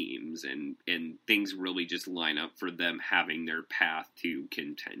other teams, and things really just line up for them having their path to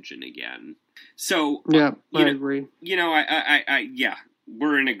contention again. So yeah, I agree.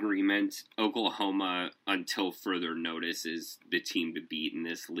 We're in agreement. Oklahoma, until further notice, is the team to beat in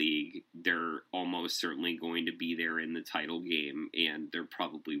this league. They're almost certainly going to be there in the title game, and they're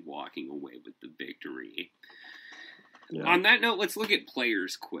probably walking away with the victory. Yeah. On that note, let's look at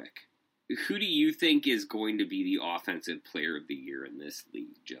players quick. Who do you think is going to be the offensive player of the year in this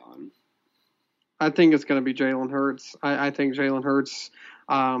league, John? I think it's going to be Jalen Hurts. I think Jalen Hurts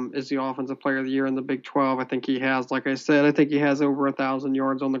is the offensive player of the year in the Big 12. I think he has, like I said, over 1,000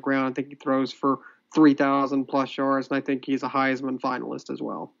 yards on the ground. I think he throws for 3,000 plus yards, and I think he's a Heisman finalist as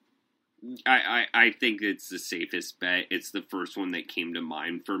well. I think it's the safest bet. It's the first one that came to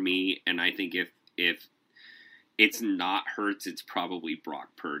mind for me, and I think if it's not Hurts, it's probably Brock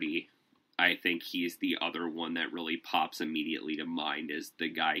Purdy. I think he's the other one that really pops immediately to mind as the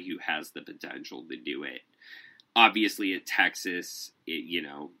guy who has the potential to do it. Obviously, at Texas,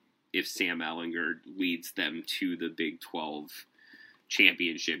 if Sam Ehlinger leads them to the Big 12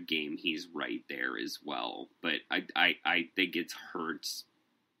 championship game, he's right there as well. But I think it's Hurts'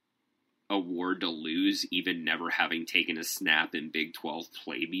 award to lose, even never having taken a snap in Big 12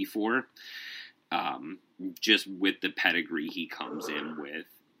 play before. Just with the pedigree he comes in with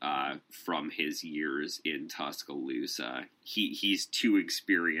from his years in Tuscaloosa. He's too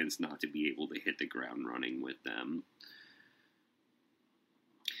experienced not to be able to hit the ground running with them.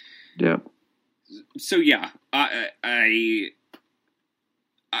 Yeah. So yeah, I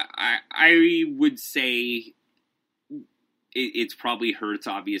would say it's probably Hurts.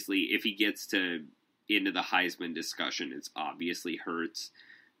 Obviously, if he gets into the Heisman discussion, it's obviously Hurts.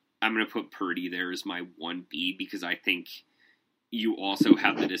 I'm going to put Purdy there as my 1B because I think you also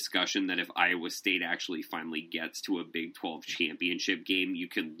have the discussion that if Iowa State actually finally gets to a Big 12 championship game, you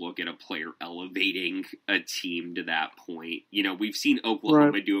can look at a player elevating a team to that point. We've seen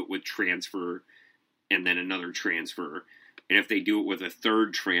Oklahoma do it with transfer and then another transfer. And if they do it with a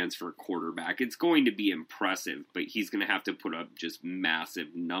third transfer quarterback, it's going to be impressive, but he's going to have to put up just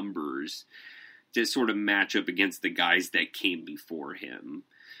massive numbers to sort of match up against the guys that came before him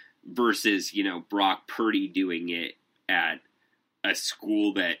versus, Brock Purdy doing it at a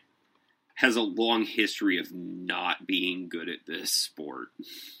school that has a long history of not being good at this sport.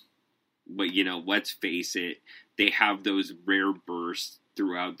 But, let's face it, they have those rare bursts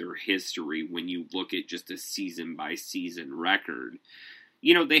throughout their history when you look at just a season-by-season record.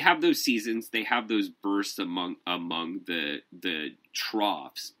 They have those seasons, they have those bursts among the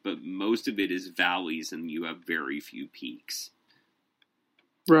troughs, but most of it is valleys and you have very few peaks.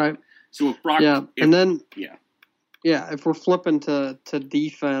 Right. So if Brock... if we're flipping to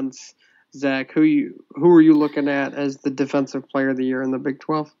defense, Zach, who are you looking at as the defensive player of the year in the Big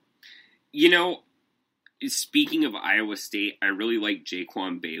 12? Speaking of Iowa State, I really like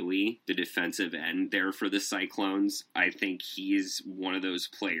Jaquan Bailey, the defensive end there for the Cyclones. I think he's one of those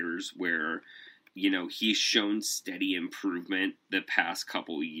players where, he's shown steady improvement the past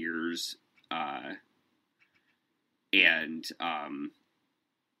couple of years.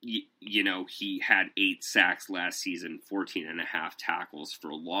 He had 8 sacks last season, 14 and a half tackles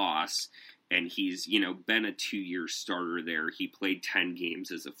for loss, and he's, been a 2-year starter there. He played 10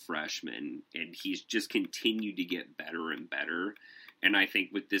 games as a freshman, and he's just continued to get better and better. And I think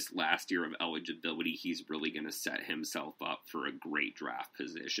with this last year of eligibility, he's really going to set himself up for a great draft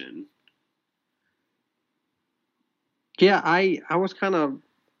position. Yeah, I was kind of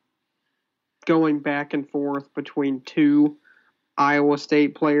going back and forth between two Iowa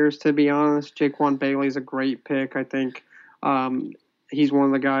State players, to be honest. Jaquan Bailey's a great pick. I think he's one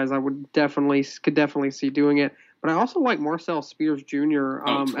of the guys I could definitely see doing it. But I also like Marcel Spears Jr.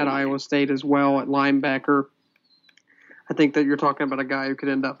 At Iowa State as well at linebacker. I think that you're talking about a guy who could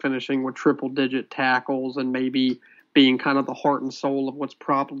end up finishing with triple-digit tackles and maybe being kind of the heart and soul of what's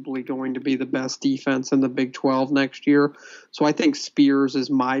probably going to be the best defense in the Big 12 next year. So I think Spears is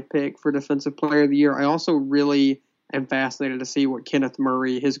my pick for Defensive Player of the Year. I also really am fascinated to see what Kenneth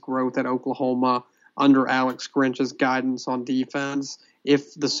Murray, his growth at Oklahoma under Alex Grinch's guidance on defense,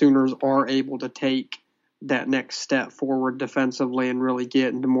 if the Sooners are able to take that next step forward defensively and really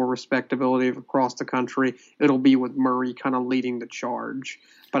get into more respectability across the country, it'll be with Murray kind of leading the charge.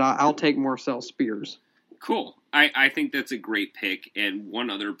 But I'll take Marcel Spears. Cool. I think that's a great pick. And one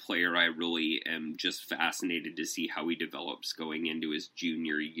other player I really am just fascinated to see how he develops going into his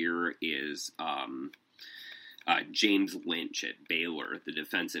junior year is James Lynch at Baylor, the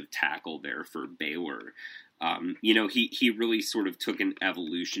defensive tackle there for Baylor. He really sort of took an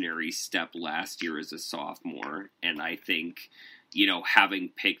evolutionary step last year as a sophomore, and I think, having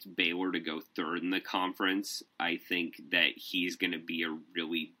picked Baylor to go third in the conference, I think that he's going to be a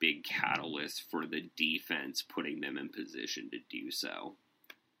really big catalyst for the defense, putting them in position to do so.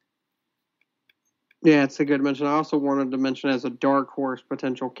 Yeah, it's a good mention. I also wanted to mention as a dark horse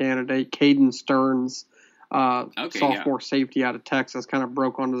potential candidate, Caden Stearns, sophomore safety out of Texas, kind of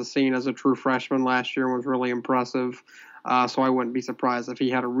broke onto the scene as a true freshman last year and was really impressive. So I wouldn't be surprised if he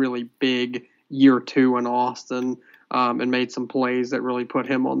had a really big year 2 in Austin and made some plays that really put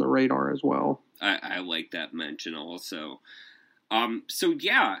him on the radar as well. I like that mention also. I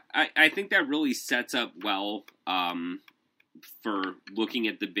think that really sets up well for looking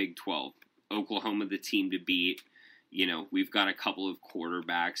at the Big 12. Oklahoma the team to beat. You know, we've got a couple of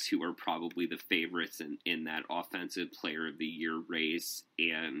quarterbacks who are probably the favorites in that offensive player of the year race.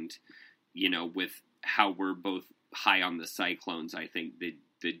 And, you know, with how we're both high on the Cyclones, I think the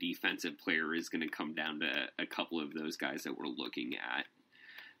defensive player is going to come down to a couple of those guys that we're looking at.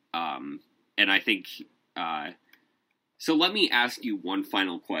 And I think, so let me ask you one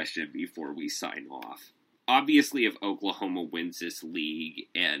final question before we sign off. Obviously, if Oklahoma wins this league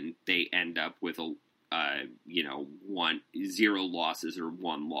and they end up with you know, 0 losses or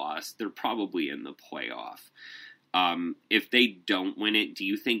 1 loss, they're probably in the playoff. If they don't win it, do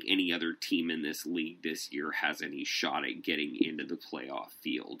you think any other team in this league this year has any shot at getting into the playoff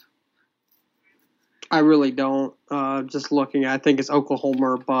field? I really don't. Just looking, I think it's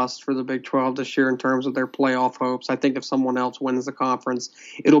Oklahoma or bust for the Big 12 this year in terms of their playoff hopes. I think if someone else wins the conference,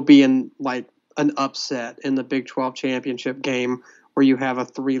 it'll be in like an upset in the Big 12 championship game where you have a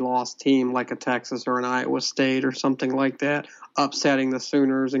 3-loss team like a Texas or an Iowa State or something like that, upsetting the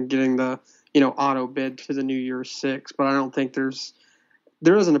Sooners and getting the, you know, auto bid to the New Year's Six. But I don't think there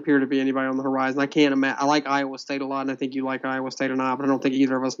doesn't appear to be anybody on the horizon. I can't imagine. I like Iowa State a lot, and I think you like Iowa State a lot, but I don't think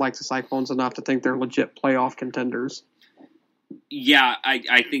either of us likes the Cyclones enough to think they're legit playoff contenders. Yeah,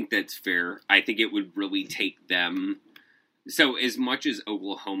 I think that's fair. I think it would really take them. So as much as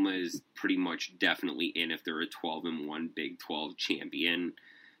Oklahoma is pretty much definitely in if they're a 12-1 Big 12 champion,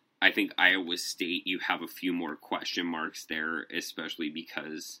 I think Iowa State, you have a few more question marks there, especially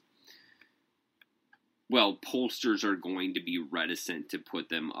because, well, pollsters are going to be reticent to put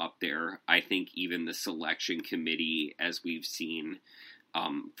them up there. I think even the selection committee, as we've seen,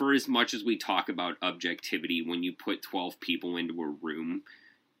 for as much as we talk about objectivity, when you put 12 people into a room,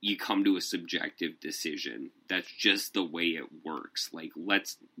 you come to a subjective decision. That's just the way it works. Like,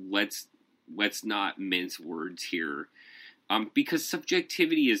 let's not mince words here, because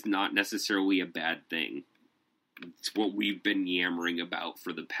subjectivity is not necessarily a bad thing. It's what we've been yammering about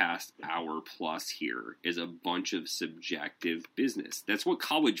for the past hour plus here, is a bunch of subjective business. That's what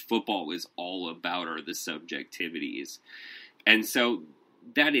college football is all about, are the subjectivities. And so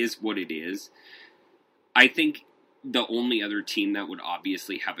that is what it is. I think the only other team that would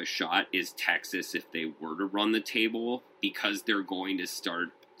obviously have a shot is Texas if they were to run the table, because they're going to start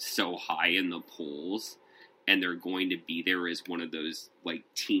so high in the polls. And they're going to be there as one of those like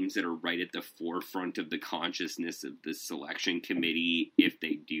teams that are right at the forefront of the consciousness of the selection committee if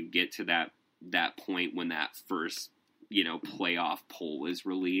they do get to that point when that first, you know, playoff poll is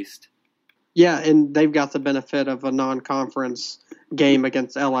released. Yeah, and they've got the benefit of a non-conference game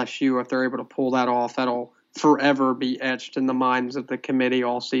against LSU. If they're able to pull that off, that'll forever be etched in the minds of the committee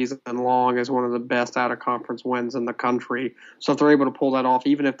all season long as one of the best out-of-conference wins in the country. So if they're able to pull that off,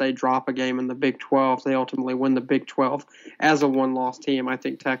 even if they drop a game in the Big 12, they ultimately win the Big 12 as a one-loss team. I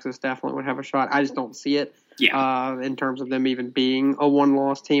think Texas definitely would have a shot. I just don't see it in terms of them even being a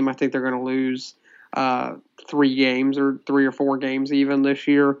one-loss team. I think they're going to lose 3 games or 3 or 4 games even this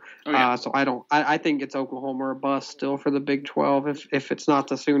year. Oh, yeah. So I think it's Oklahoma or bust still for the Big 12 if it's not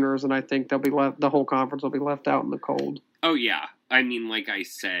the Sooners, and I think they'll be the whole conference will be left out in the cold. Oh yeah. I mean, like I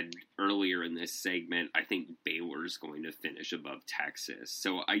said earlier in this segment, I think Baylor's going to finish above Texas.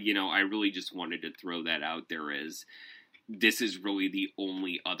 So I really just wanted to throw that out there as this is really the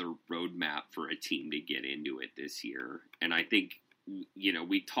only other roadmap for a team to get into it this year. And I think, you know,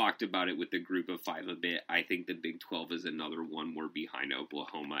 we talked about it with the group of 5 a bit. I think the Big 12 is another one where behind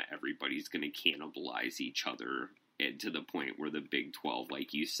Oklahoma, everybody's going to cannibalize each other to the point where the Big 12,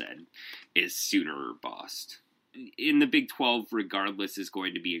 like you said, is Sooner or bust. In the Big 12, regardless, is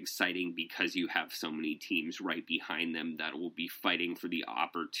going to be exciting because you have so many teams right behind them that will be fighting for the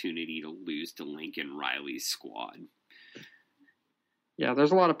opportunity to lose to Lincoln Riley's squad. Yeah,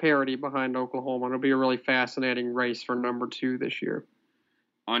 there's a lot of parity behind Oklahoma. It'll be a really fascinating race for number 2 this year.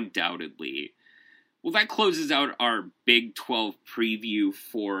 Undoubtedly. Well, that closes out our Big 12 preview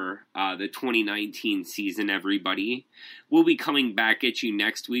for the 2019 season, everybody. We'll be coming back at you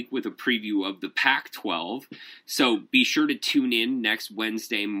next week with a preview of the Pac-12. So be sure to tune in next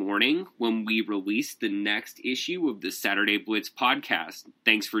Wednesday morning when we release the next issue of the Saturday Blitz podcast.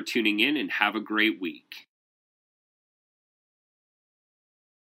 Thanks for tuning in and have a great week.